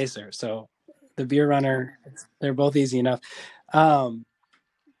City Pacer, so the beer runner. They're both easy enough.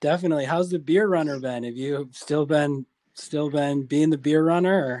 Definitely. How's the beer runner been? Have you still been being the beer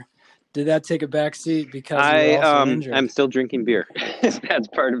runner, or did that take a backseat because you were also injured? I'm still drinking beer. That's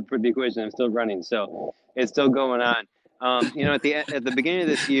part of the equation. I'm still running, so it's still going on. At the beginning of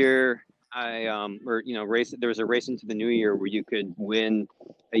this year, there was a race into the new year where you could win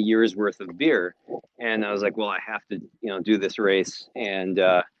a year's worth of beer, and I was like, well, I have to, do this race. And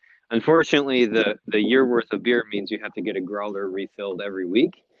unfortunately, the year worth of beer means you have to get a growler refilled every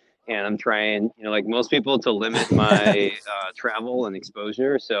week. And I'm trying, like most people, to limit my travel and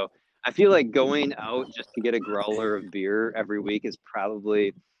exposure. So I feel like going out just to get a growler of beer every week is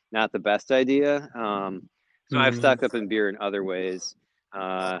probably not the best idea. So I've stocked up in beer in other ways.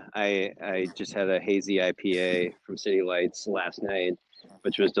 I just had a hazy IPA from City Lights last night,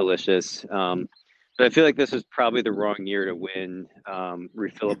 which was delicious. But I feel like this is probably the wrong year to win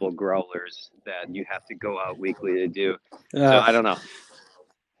refillable growlers that you have to go out weekly to do. So I don't know.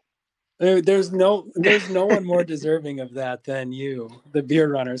 There's no one more deserving of that than you, the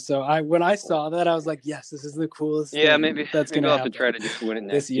beer runner. So when I saw that, I was like, yes, this is the coolest thing. Maybe I'll have to try to just win it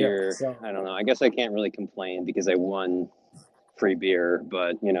next year. So. I don't know. I guess I can't really complain because I won free beer,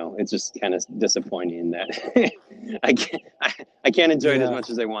 but it's just kind of disappointing that I can't enjoy it as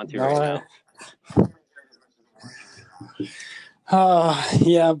much as I want to right now.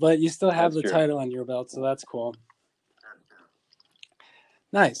 Yeah, but you still have the title on your belt, so that's cool.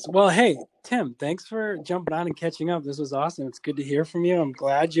 Nice. Well, hey, Tim, thanks for jumping on and catching up. This was awesome. It's good to hear from you. I'm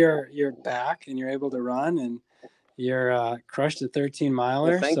glad you're back and you're able to run and you're crushed a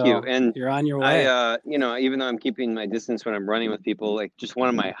 13-miler. Well, thank you. And you're on your way. Even though I'm keeping my distance when I'm running with people, like just one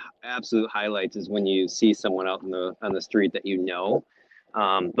of my absolute highlights is when you see someone out on the street that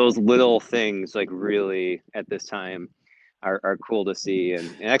those little things like really at this time are cool to see.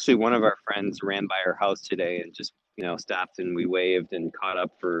 And actually one of our friends ran by our house today and just stopped and we waved and caught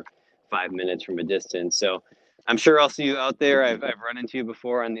up for 5 minutes from a distance. So I'm sure I'll see you out there. I've run into you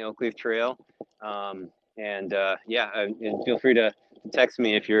before on the Oak Leaf Trail. And feel free to text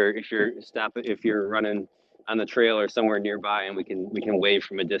me if you're running on the trail or somewhere nearby, and we can wave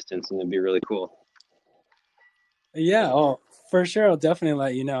from a distance, and it'd be really cool. Yeah. Oh, For sure, I'll definitely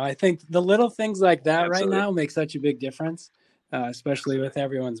let you know. I think the little things like that Absolutely. right now make such a big difference, especially with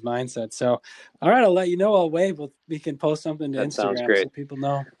everyone's mindset. So, all right, I'll let you know. I'll wave. We can post something to That sounds Instagram great. so people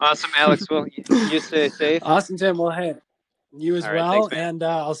know. Awesome, Alex. Well, you stay safe. Awesome, Tim. Well, hey, you as All right, well, thanks, man. and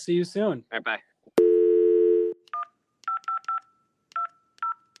I'll see you soon. All right, bye.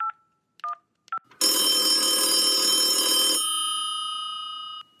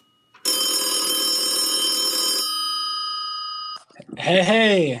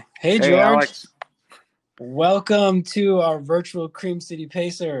 Hey, George. Alex. Welcome to our virtual Cream City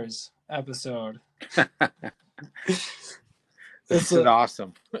Pacers episode. This is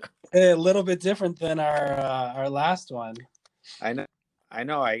awesome. A little bit different than our last one. I know.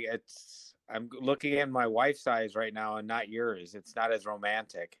 I'm looking at my wife's eyes right now and not yours. It's not as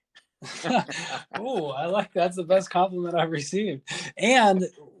romantic. Oh, I like that's the best compliment I've received. And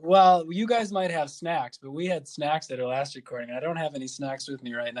well, you guys might have snacks, but we had snacks at our last recording. I don't have any snacks with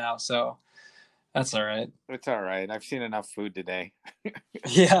me right now, so that's all right. It's all right. I've seen enough food today.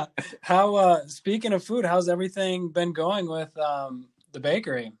 Yeah. How speaking of food, how's everything been going with the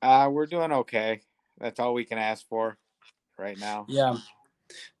bakery? We're doing okay. That's all we can ask for right now.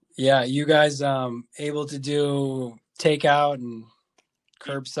 Yeah. You guys able to do takeout and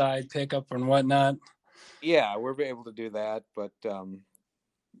curbside pickup and whatnot? Yeah, we're able to do that, but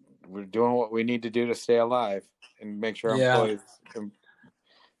we're doing what we need to do to stay alive and make sure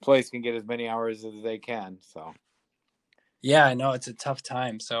employees can get as many hours as they can. So yeah, I know it's a tough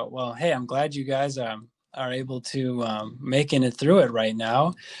time. So, well, hey, I'm glad you guys are able to making it through it right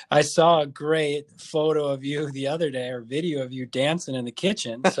now. I saw a great photo of you the other day, or video of you dancing in the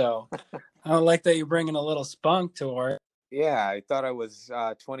kitchen. So I don't like that you're bringing a little spunk to work. Yeah, I thought I was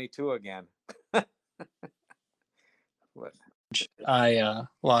 22 again. What? I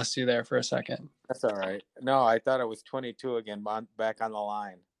lost you there for a second. That's all right. No, I thought I was 22 again, back on the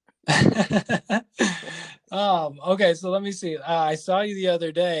line. Okay, so let me see. I saw you the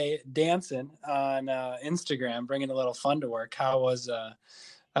other day dancing on Instagram, bringing a little fun to work. How was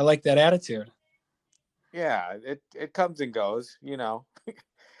I like that attitude. Yeah, it comes and goes, you know.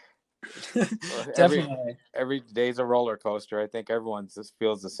 Definitely. Every day's a roller coaster. I think everyone just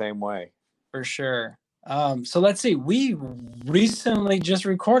feels the same way. For sure. So let's see. We recently just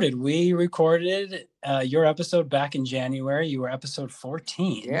recorded. We recorded your episode back in January. You were episode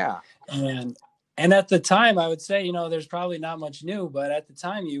 14. Yeah. And at the time, I would say, there's probably not much new, but at the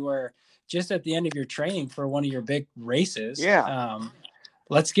time you were just at the end of your training for one of your big races. Yeah.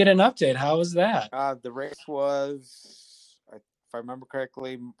 Let's get an update. How was that? The race was, if I remember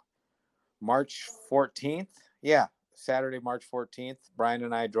correctly, March 14th. Yeah, Saturday, March 14th. Brian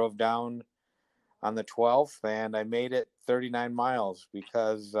and I drove down on the 12th, and I made it 39 miles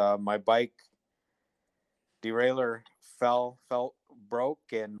because my bike derailleur broke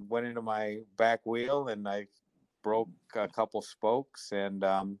and went into my back wheel, and I broke a couple spokes, and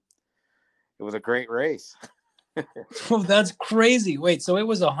it was a great race. Oh, that's crazy. Wait, so it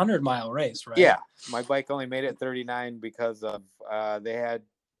was 100-mile race, right? Yeah, my bike only made it 39 because of they had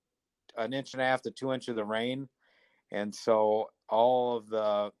 1.5 inches to 2 inches of rain, and so all of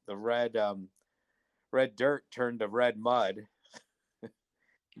the red dirt turned to red mud.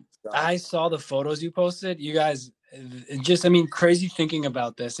 So, I saw the photos you posted. You guys, crazy thinking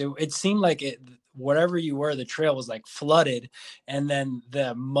about this. It seemed like wherever you were, the trail was like flooded, and then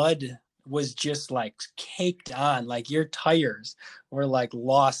the mud was just like caked on. Like your tires were like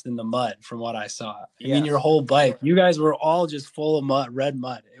lost in the mud from what I saw. I mean, your whole bike, you guys were all just full of mud, red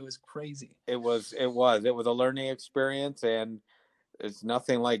mud. It was crazy. It was a learning experience, and it's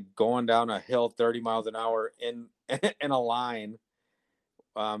nothing like going down a hill 30 miles an hour in a line,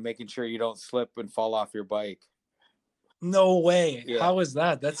 making sure you don't slip and fall off your bike. No way. Yeah. How was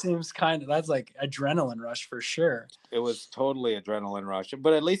that? That seems that's like adrenaline rush for sure. It was totally adrenaline rush,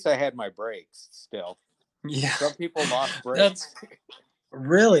 but at least I had my brakes still. Yeah. Some people lost brakes. That's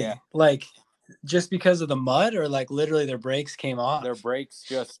really like just because of the mud, or like literally their brakes came off? Their brakes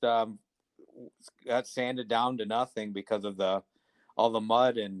just got sanded down to nothing because of all the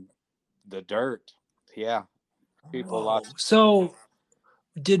mud and the dirt. Yeah. People lost. So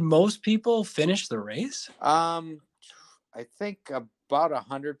did most people finish the race? I think about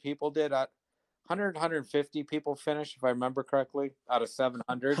 100 people did. 150 people finished, if I remember correctly, out of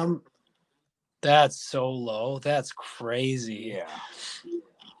 700. That's so low. That's crazy. Yeah.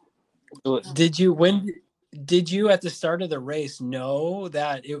 Did you at the start of the race know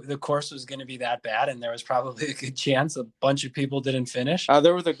that the course was going to be that bad, and there was probably a good chance a bunch of people didn't finish?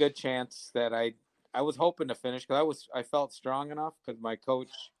 There was a good chance that I was hoping to finish because I felt strong enough because my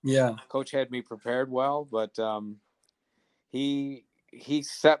coach had me prepared well, but he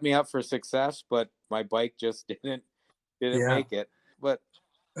set me up for success, but my bike just didn't make it. But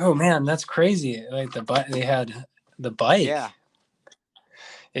oh man, that's crazy. Like they had the bike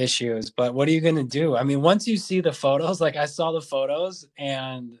issues, but what are you going to do? I mean, once you see the photos, like I saw the photos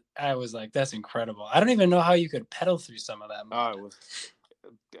and I was like, that's incredible. I don't even know how you could pedal through some of that mud. Oh, it was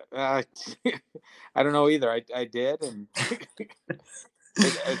I don't know either. I did, and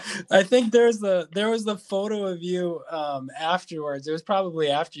I think there was the photo of you afterwards. It was probably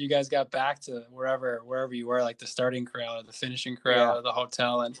after you guys got back to wherever you were, like the starting corral or the finishing corral or the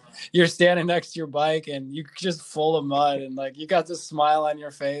hotel, and you're standing next to your bike and you just full of mud, and like you got this smile on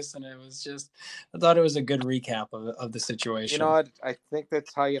your face, and it was just, I thought it was a good recap of the situation. You know what? I think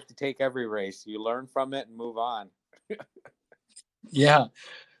that's how you have to take every race. You learn from it and move on. Yeah.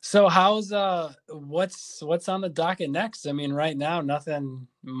 So how's what's on the docket next? I mean, right now, nothing.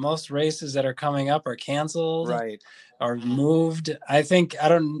 Most races that are coming up are canceled, right, or moved. I think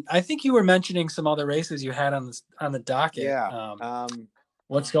you were mentioning some other races you had on the docket. Yeah.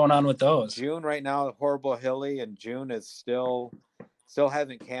 What's going on with those? June right now, Horrible Hilly, and June is still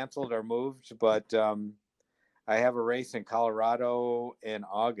hasn't canceled or moved, but I have a race in Colorado in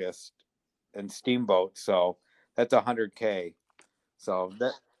August in Steamboat, so that's 100K. So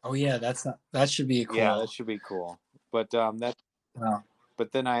that. Oh yeah, that should be cool. Yeah, that should be cool. But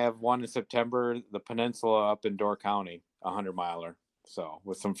But then I have one in September, the Peninsula up in Door County, 100-miler. So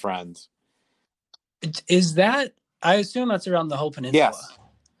with some friends. Is that? I assume that's around the whole peninsula. Yes.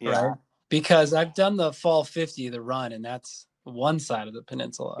 Yeah. Right? Because I've done the Fall 50, the run, and that's one side of the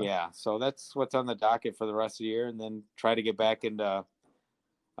peninsula. Yeah. So that's what's on the docket for the rest of the year, and then try to get back into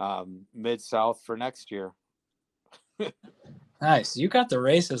Mid-South for next year. Nice. You got the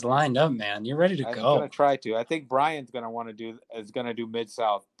races lined up, man. You're ready to go. I'm going to try to. I think Brian's going to do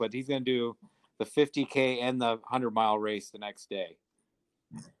Mid-South, but he's going to do the 50K and the 100-mile race the next day.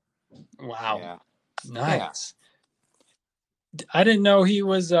 Wow. Yeah. Nice. Yeah. I didn't know he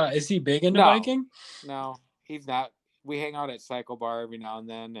was, is he big into biking? No, he's not. We hang out at Cycle Bar every now and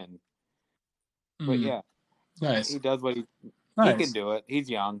then, but yeah. Nice. He does what he can do it. He's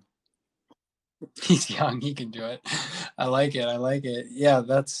young. He's young. He can do it. I like it. Yeah,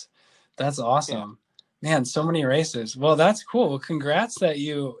 that's awesome. Yeah. Man, so many races. Well, that's cool. Well, congrats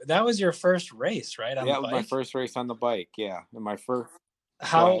that was your first race, right? Yeah, it was my first race on the bike. Yeah. And my first.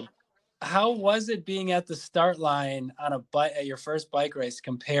 How was it being at the start line on a bike at your first bike race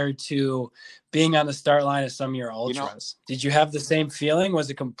compared to being on the start line of some of your ultras? Did you have the same feeling?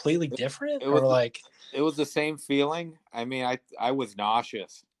 Was it completely different? It was the same feeling. I mean, I was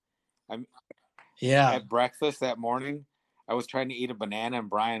nauseous. At breakfast that morning, I was trying to eat a banana, and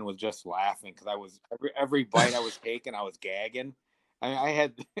Brian was just laughing because I was every bite I was taking, I was gagging. I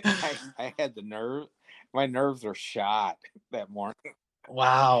had the nerve. My nerves were shot that morning.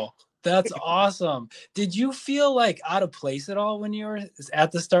 Wow, that's awesome. Did you feel like out of place at all when you were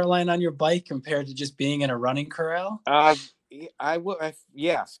at the start line on your bike compared to just being in a running corral?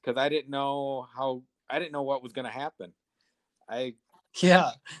 Yes, because I didn't know what was going to happen. I'm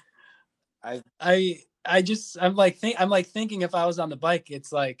like thinking if I was on the bike,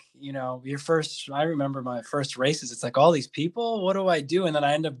 it's like, I remember my first races. It's like all these people, what do I do? And then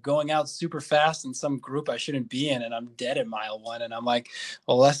I end up going out super fast in some group I shouldn't be in, and I'm dead at mile 1. And I'm like,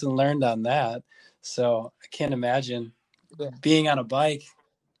 well, lesson learned on that. So I can't imagine being on a bike,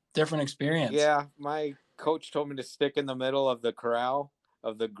 different experience. Yeah. My coach told me to stick in the middle of the corral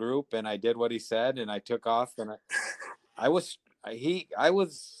of the group, and I did what he said, and I took off, and he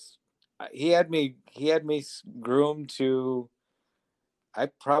had me groomed to.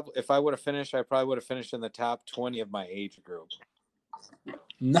 If I would have finished, I probably would have finished in the top 20 of my age group.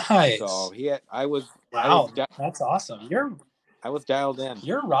 Nice. So that's awesome. I was dialed in.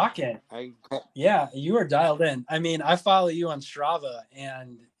 You're rocking. Yeah, you are dialed in. I mean, I follow you on Strava,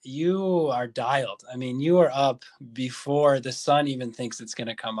 and you are dialed. I mean, you are up before the sun even thinks it's going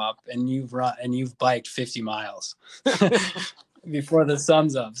to come up, and you've biked 50 miles. Before the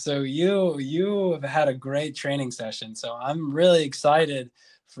sun's up. So you have had a great training session. So I'm really excited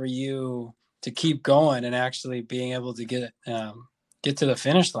for you to keep going and actually being able to get to the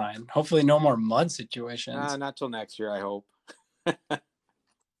finish line. Hopefully no more mud situations. Not till next year, I hope.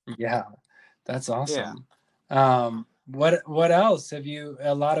 Yeah, that's awesome. Yeah. What else? Have you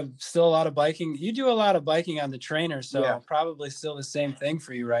still a lot of biking? You do a lot of biking on the trainer, so probably still the same thing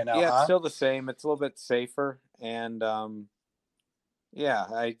for you right now. Yeah, it's still the same. It's a little bit safer, and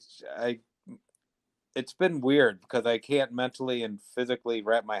it's been weird because I can't mentally and physically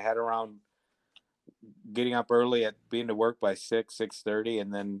wrap my head around getting up early at being to work by 6:30,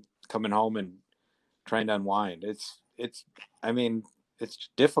 and then coming home and trying to unwind. I mean, it's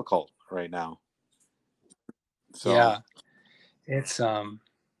difficult right now. So yeah, it's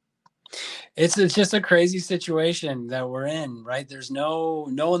just a crazy situation that we're in, right? There's no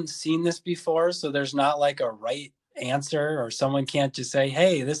one's seen this before, so there's not like a right answer, or someone can't just say,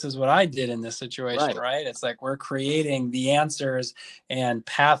 hey, this is what I did in this situation, right? It's like we're creating the answers and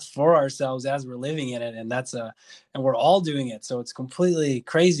path for ourselves as we're living in it, and and we're all doing it, so it's completely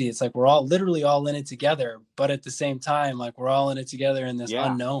crazy. It's like we're all literally all in it together, but at the same time, like we're all in it together in this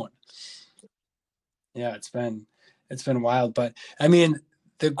unknown. Yeah, it's been wild. But I mean,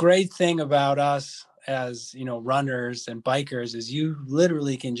 the great thing about us as, you know, runners and bikers is you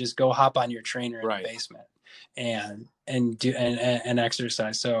literally can just go hop on your trainer in the basement and do and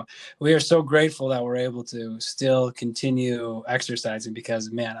exercise. So we are so grateful that we're able to still continue exercising,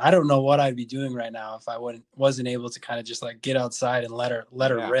 because man, I don't know what I'd be doing right now if I wasn't able to kind of just like get outside and let her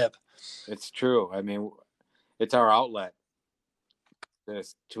rip. It's true. I mean, it's our outlet to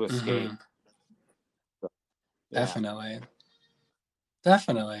escape. Definitely.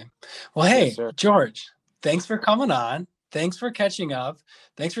 Well, hey, George, thanks for coming on. Thanks for catching up.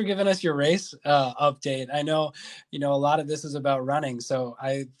 Thanks for giving us your race update. I know, you know, a lot of this is about running, so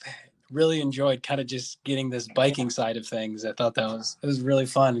I really enjoyed kind of just getting this biking side of things. I thought it was really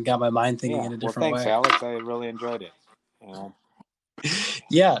fun and got my mind thinking in a different way. Well, thanks, Alex. I really enjoyed it.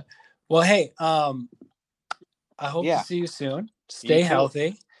 Yeah. Well, hey, I hope to see you soon. Stay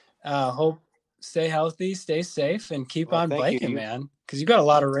healthy. Stay healthy, stay safe, and keep on biking, man. Because you got a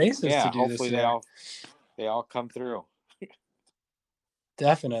lot of races to do this year. Hopefully they all come through.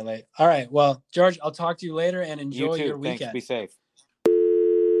 Definitely. All right. Well, George, I'll talk to you later, and enjoy your weekend. Thanks. Be safe.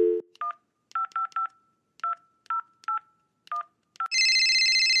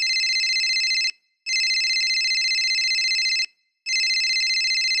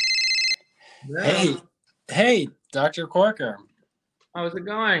 Hey, Dr. Corker. How's it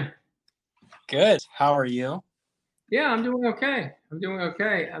going? Good. How are you? Yeah, I'm doing okay. I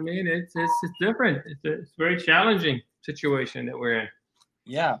mean, it's different. It's a very challenging situation that we're in.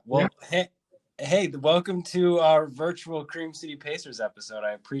 Yeah. Well, hey, welcome to our virtual Cream City Pacers episode.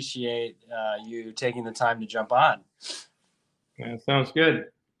 I appreciate you taking the time to jump on. Yeah, sounds good.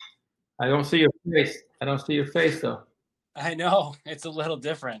 I don't see your face though. I know, it's a little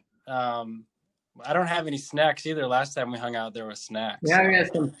different. I don't have any snacks either. Last time we hung out, there was snacks. Yeah, I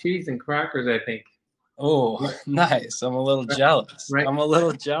got some cheese and crackers, I think. Oh, nice. I'm a little jealous. Right. I'm a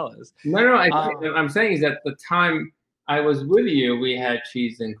little jealous. No. I'm saying is that the time I was with you, we had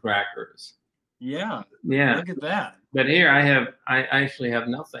cheese and crackers. Yeah. Yeah. Look at that. But here I actually have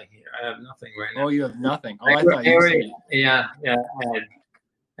nothing here. I have nothing right now. Oh, you have nothing. Oh, I thought you said. Yeah.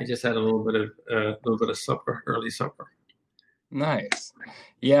 I just had a little bit of supper, early supper. Nice.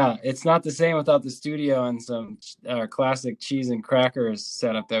 Yeah, it's not the same without the studio and some classic cheese and crackers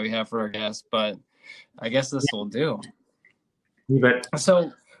setup that we have for our guests, but I guess this will do. You bet.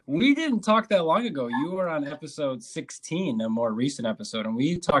 So we didn't talk that long ago. You were on episode 16, a more recent episode, and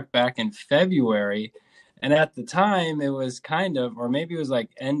we talked back in February. And at the time, it was kind of, or maybe it was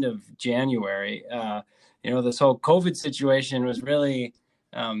like end of January. This whole COVID situation was really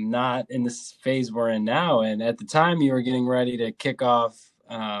not in this phase we're in now. And at the time, you were getting ready to kick off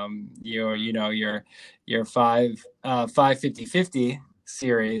your 550-50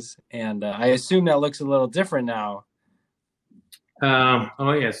 series, and I assume that looks a little different now.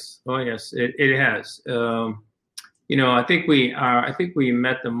 Oh yes, it has. I think we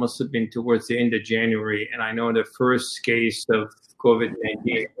met them must have been towards the end of January, and I know the first case of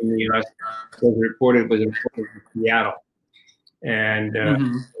COVID-19 in the U.S. was reported in Seattle, and I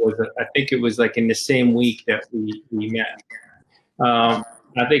think it was like in the same week that we met. I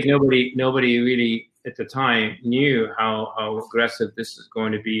think nobody really at the time knew how aggressive this is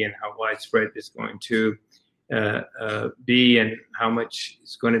going to be and how widespread it's going to be, and how much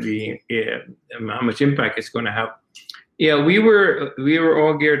it's going to be, how much impact it's going to have. Yeah, we were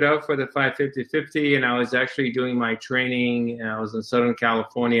all geared up for the 550-50, and I was actually doing my training. I was in Southern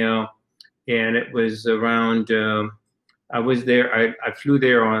California, and it was around. I was there. I flew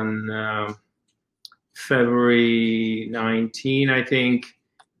there on February 19, I think.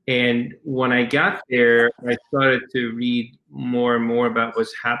 And when I got there, I started to read more and more about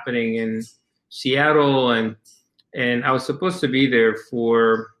what's happening in Seattle, and I was supposed to be there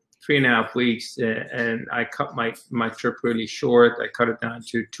for 3.5 weeks, and I cut my trip really short. I cut it down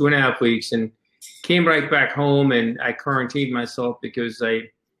to 2.5 weeks and came right back home, and I quarantined myself because I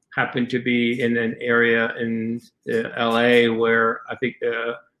happened to be in an area in LA where I think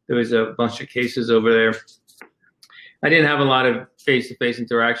there was a bunch of cases over there. I didn't have a lot of face-to-face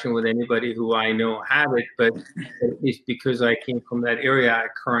interaction with anybody who I know have it, but at least because I came from that area, I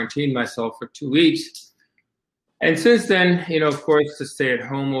quarantined myself for 2 weeks. And since then, of course, the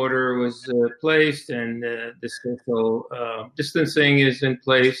stay-at-home order was placed, and the social distancing is in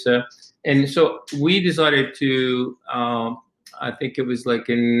place. And so we decided to, I think it was like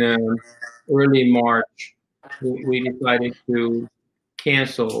in early March, we decided to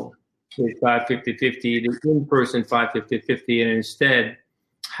cancel the 550-50, the in-person 550-50, and instead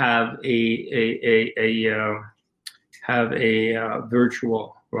have a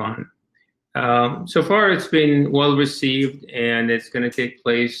virtual run. So far, it's been well received, and it's going to take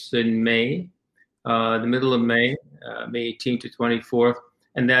place in May, the middle of May, May 18th to 24th,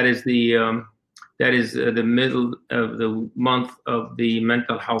 and that is the middle of the month of the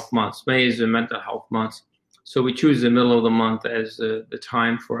mental health month. May is the mental health month, so we choose the middle of the month as the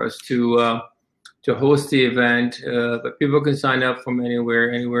time for us to host the event. But people can sign up from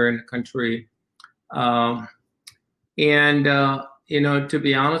anywhere in the country, to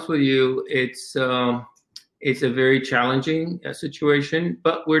be honest with you, it's a very challenging situation,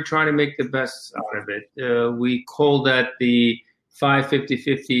 but we're trying to make the best out of it. We call that the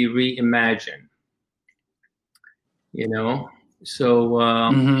 550-50 Reimagine. So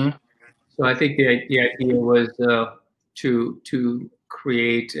I think the idea was to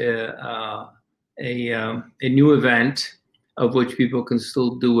create a new event of which people can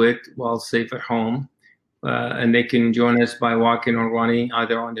still do it while safe at home. And they can join us by walking or running,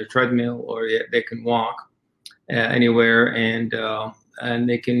 either on their treadmill, or they can walk anywhere, and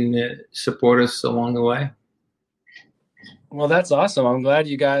they can support us along the way. Well, that's awesome. I'm glad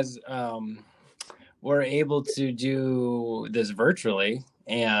you guys were able to do this virtually,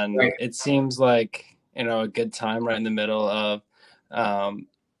 and right. It seems like a good time right in the middle of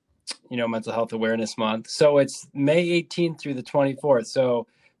Mental Health Awareness Month. So it's May 18th through the 24th. So.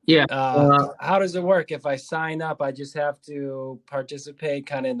 Yeah. How does it work? If I sign up, I just have to participate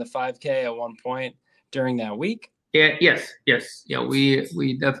kind of in the 5K at one point during that week? Yeah. Yes. Yeah.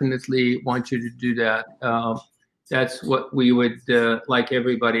 We definitely want you to do that. That's what we would like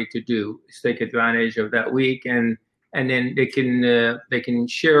everybody to do, is take advantage of that week, and then they can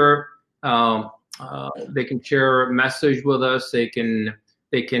share a message with us. They can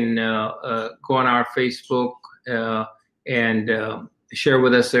go on our Facebook and share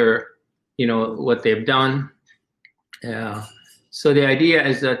with us their, what they've done. So the idea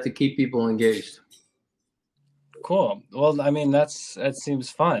is that to keep people engaged. Cool. Well, I mean, that seems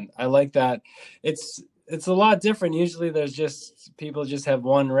fun. I like that. It's a lot different. Usually there's just people just have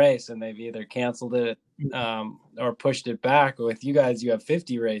one race and they've either canceled it or pushed it back. With you guys, you have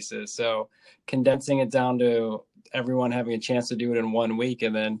 50 races. So condensing it down to everyone having a chance to do it in 1 week,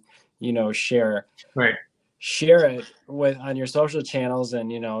 and then, share it on your social channels,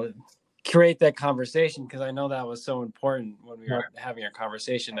 and create that conversation, because I know that was so important when we were having our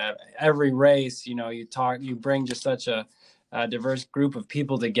conversation, that every race, you bring just such a diverse group of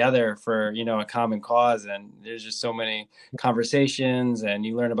people together for a common cause, and there's just so many conversations, and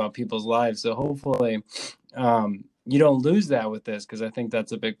you learn about people's lives. So hopefully you don't lose that with this, because I think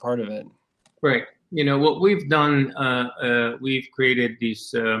that's a big part of it. Right. What we've done, we've created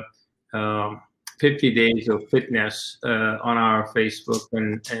these 50 days of fitness on our Facebook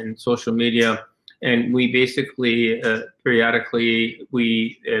and social media. And we basically, periodically,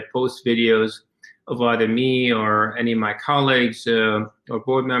 we post videos of either me or any of my colleagues or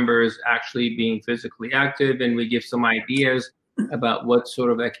board members actually being physically active. And we give some ideas about what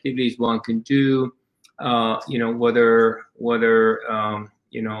sort of activities one can do, whether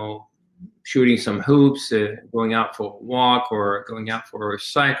shooting some hoops, going out for a walk, or going out for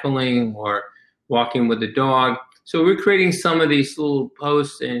cycling, or walking with the dog. So we're creating some of these little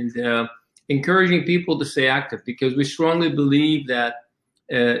posts and encouraging people to stay active, because we strongly believe that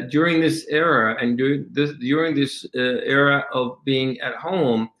during this era, and during this era of being at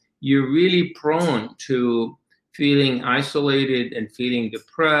home, you're really prone to feeling isolated and feeling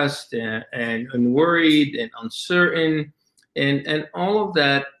depressed and worried and uncertain, and all of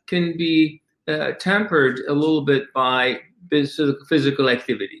that can be tempered a little bit by physical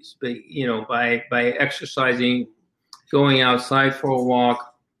activities, by exercising, going outside for a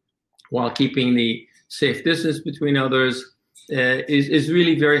walk while keeping the safe distance between others is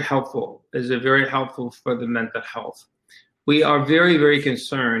really very helpful. Is very helpful for the mental health. We are very, very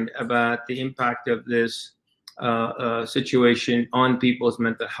concerned about the impact of this situation on people's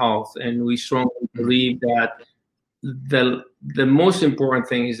mental health, and we strongly believe that the most important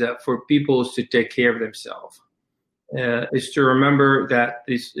thing is that for people is to take care of themselves. Is to remember that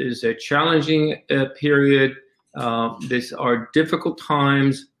this is a challenging period. These are difficult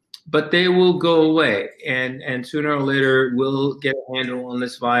times, but they will go away, and sooner or later we'll get a handle on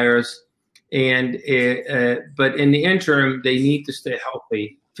this virus. And but in the interim, they need to stay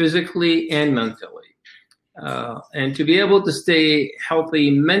healthy, physically and mentally. And to be able to stay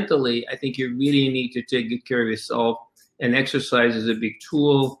healthy mentally, I think you really need to take good care of yourself. And exercise is a big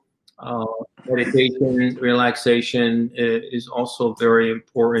tool. Meditation, relaxation is also very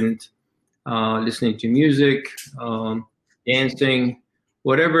important. Listening to music, dancing,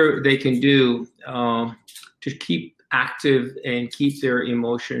 whatever they can do to keep active and keep their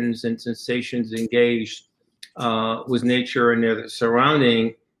emotions and sensations engaged with nature and their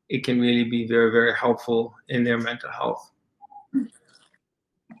surrounding, it can really be very, very helpful in their mental health.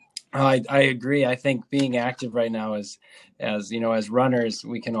 I agree. I think being active right now is, as you know, as runners,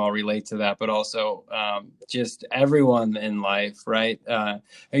 we can all relate to that, but also just everyone in life, right? And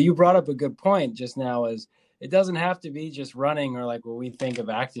you brought up a good point just now, is it doesn't have to be just running or like what we think of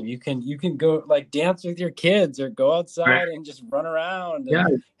active. You can go like dance with your kids or go outside and just run around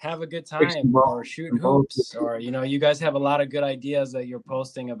and have a good time, or shooting hoops, or, you know, you guys have a lot of good ideas that you're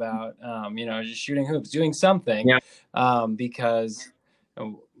posting about, you know, just shooting hoops, doing something, because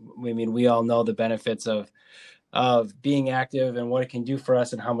I mean, we all know the benefits of being active and what it can do for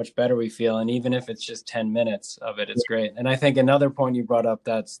us and how much better we feel. And even if it's just 10 minutes of it, it's great. And I think another point you brought up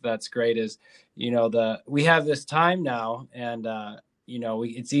that's great is, you know, we have this time now, and you know,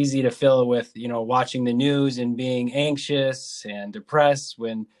 it's easy to fill with, you know, watching the news and being anxious and depressed,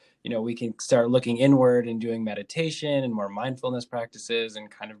 when, you know, we can start looking inward and doing meditation and more mindfulness practices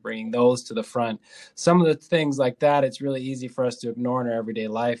and kind of bringing those to the front. Some of the things like that, it's really easy for us to ignore in our everyday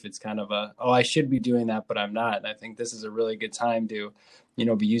life. It's kind of I should be doing that, but I'm not. And I think this is a really good time to, you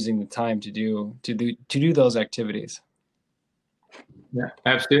know, be using the time to do those activities. Yeah,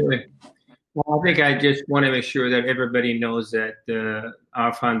 absolutely. Well, I think I just want to make sure that everybody knows that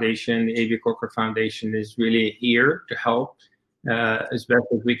our foundation, the A.B. Corker Foundation, is really here to help as best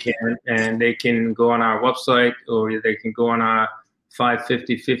as we can, and they can go on our website, or they can go on our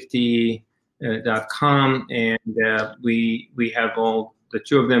 55050.com, and we have all the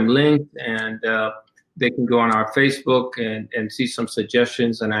two of them linked, and they can go on our Facebook and see some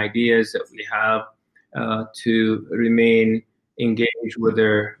suggestions and ideas that we have to remain engaged with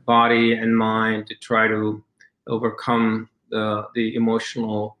their body and mind, to try to overcome the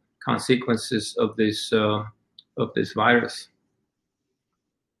emotional consequences of this virus.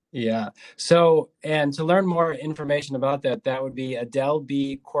 Yeah. So, and to learn more information about that would be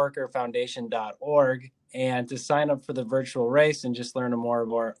adelbcorkerfoundation.org. And to sign up for the virtual race and just learn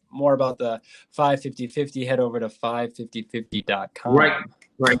more about the 55050, head over to 55050.com. Right.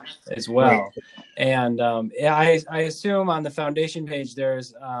 As well. And I assume on the foundation page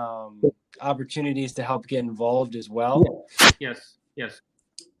there's opportunities to help get involved as well. Yes.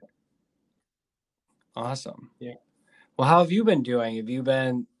 Awesome. Yeah. Well, how have you been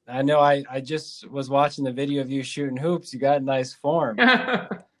doing? I know I just was watching the video of you shooting hoops. You got nice form.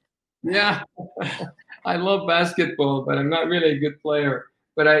 Yeah. I love basketball, but I'm not really a good player.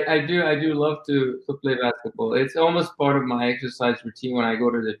 But I do love to play basketball. It's almost part of my exercise routine. When I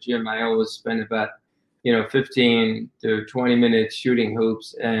go to the gym, I always spend about 15 to 20 minutes shooting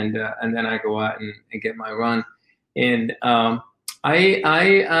hoops, and then I go out and get my run. And I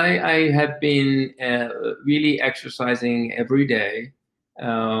have been really exercising every day,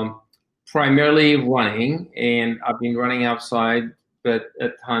 primarily running, and I've been running outside, but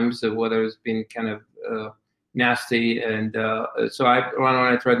at times the weather has been kind of nasty, and so I've run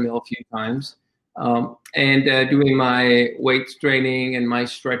on a treadmill a few times, and doing my weight training and my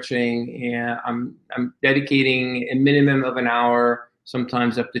stretching. And I'm dedicating a minimum of an hour,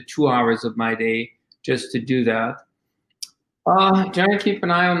 sometimes up to 2 hours of my day just to do that. Trying to keep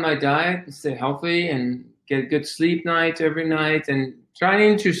an eye on my diet and stay healthy and get good sleep nights every night, and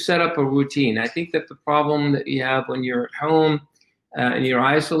trying to set up a routine. I think that the problem that you have when you're at home and you're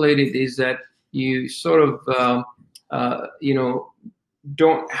isolated is that you sort of,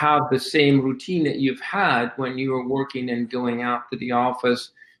 don't have the same routine that you've had when you were working and going out to the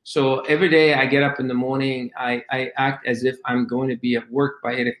office. So every day I get up in the morning, I act as if I'm going to be at work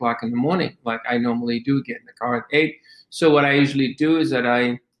by 8 o'clock in the morning, like I normally do, get in the car at 8. So what I usually do is that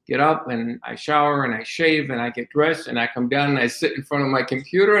I get up and I shower and I shave and I get dressed and I come down and I sit in front of my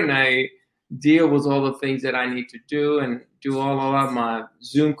computer and I deal with all the things that I need to do, and do all of my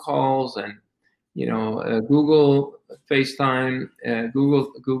Zoom calls and Google FaceTime,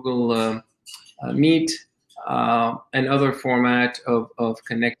 Google Meet, and other format of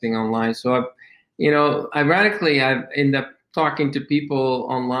connecting online. So ironically, I've ended up talking to people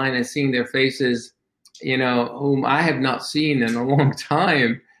online and seeing their faces whom I have not seen in a long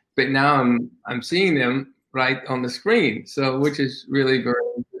time, but now I'm seeing them right on the screen. So, which is really very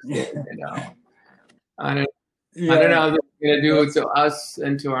interesting. I don't know how they're going to do to us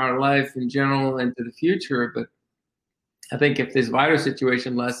and to our life in general and to the future, but I think if this virus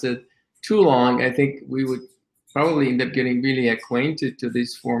situation lasted too long, I think we would probably end up getting really acquainted to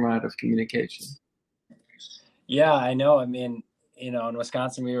this format of communication. Yeah, I know. I mean, in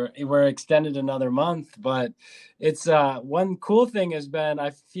Wisconsin, we're extended another month, but it's one cool thing has been, I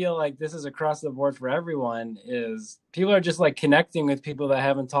feel like this is across the board for everyone, is people are just like connecting with people that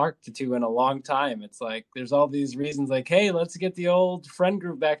haven't talked to in a long time. It's like there's all these reasons like, hey, let's get the old friend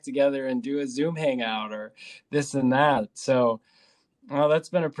group back together and do a Zoom hangout or this and that. So that's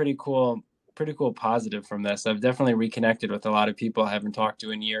been a pretty cool positive from this. I've definitely reconnected with a lot of people I haven't talked to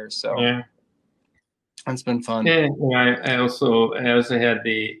in years. So yeah. It's been fun. Yeah, I also had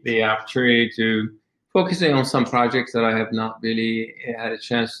the opportunity to focusing on some projects that I have not really had a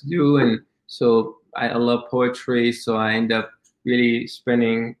chance to do, and so I love poetry. So I end up really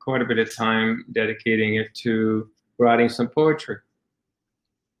spending quite a bit of time dedicating it to writing some poetry.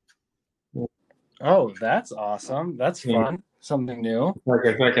 Oh, that's awesome! That's fun. Yeah. Something new. Like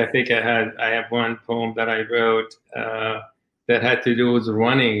I think I have one poem that I wrote that had to do with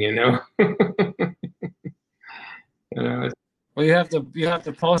running. Well, you have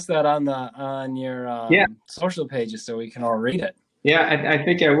to post that on your social pages so we can all read it. Yeah, I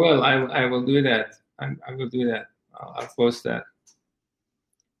think I will. I will do that. I will do that. I'll post that.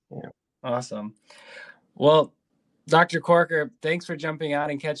 Yeah. Awesome. Well, Dr. Corker, thanks for jumping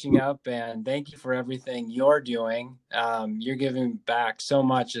on and catching up, and thank you for everything you're doing. You're giving back so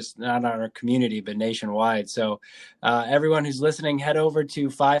much, just not on our community, but nationwide. So everyone who's listening, head over to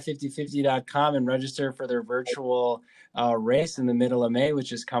 55050.com and register for their virtual race in the middle of May,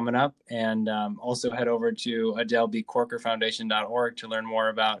 which is coming up. And also head over to adelebcorkerfoundation.org to learn more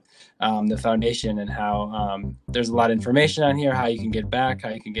about the foundation and how there's a lot of information on here, how you can get back, how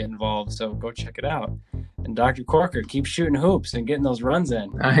you can get involved. So go check it out. And Dr. Corker, keep shooting hoops and getting those runs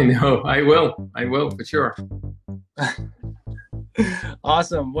in. I know. I will for sure.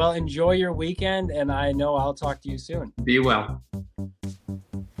 Awesome. Well, enjoy your weekend, and I know I'll talk to you soon. Be well.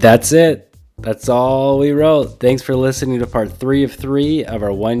 That's it. That's all we wrote. Thanks for listening to part 3 of 3 of our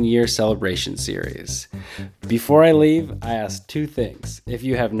 1-year celebration series. Before I leave, I ask 2 things. If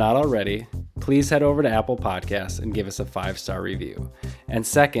you have not already, please head over to Apple Podcasts and give us a 5-star review. And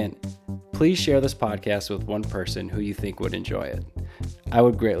second, please share this podcast with one person who you think would enjoy it. I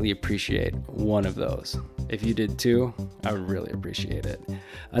would greatly appreciate one of those. If you did too, I would really appreciate it.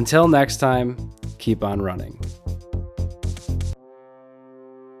 Until next time, keep on running.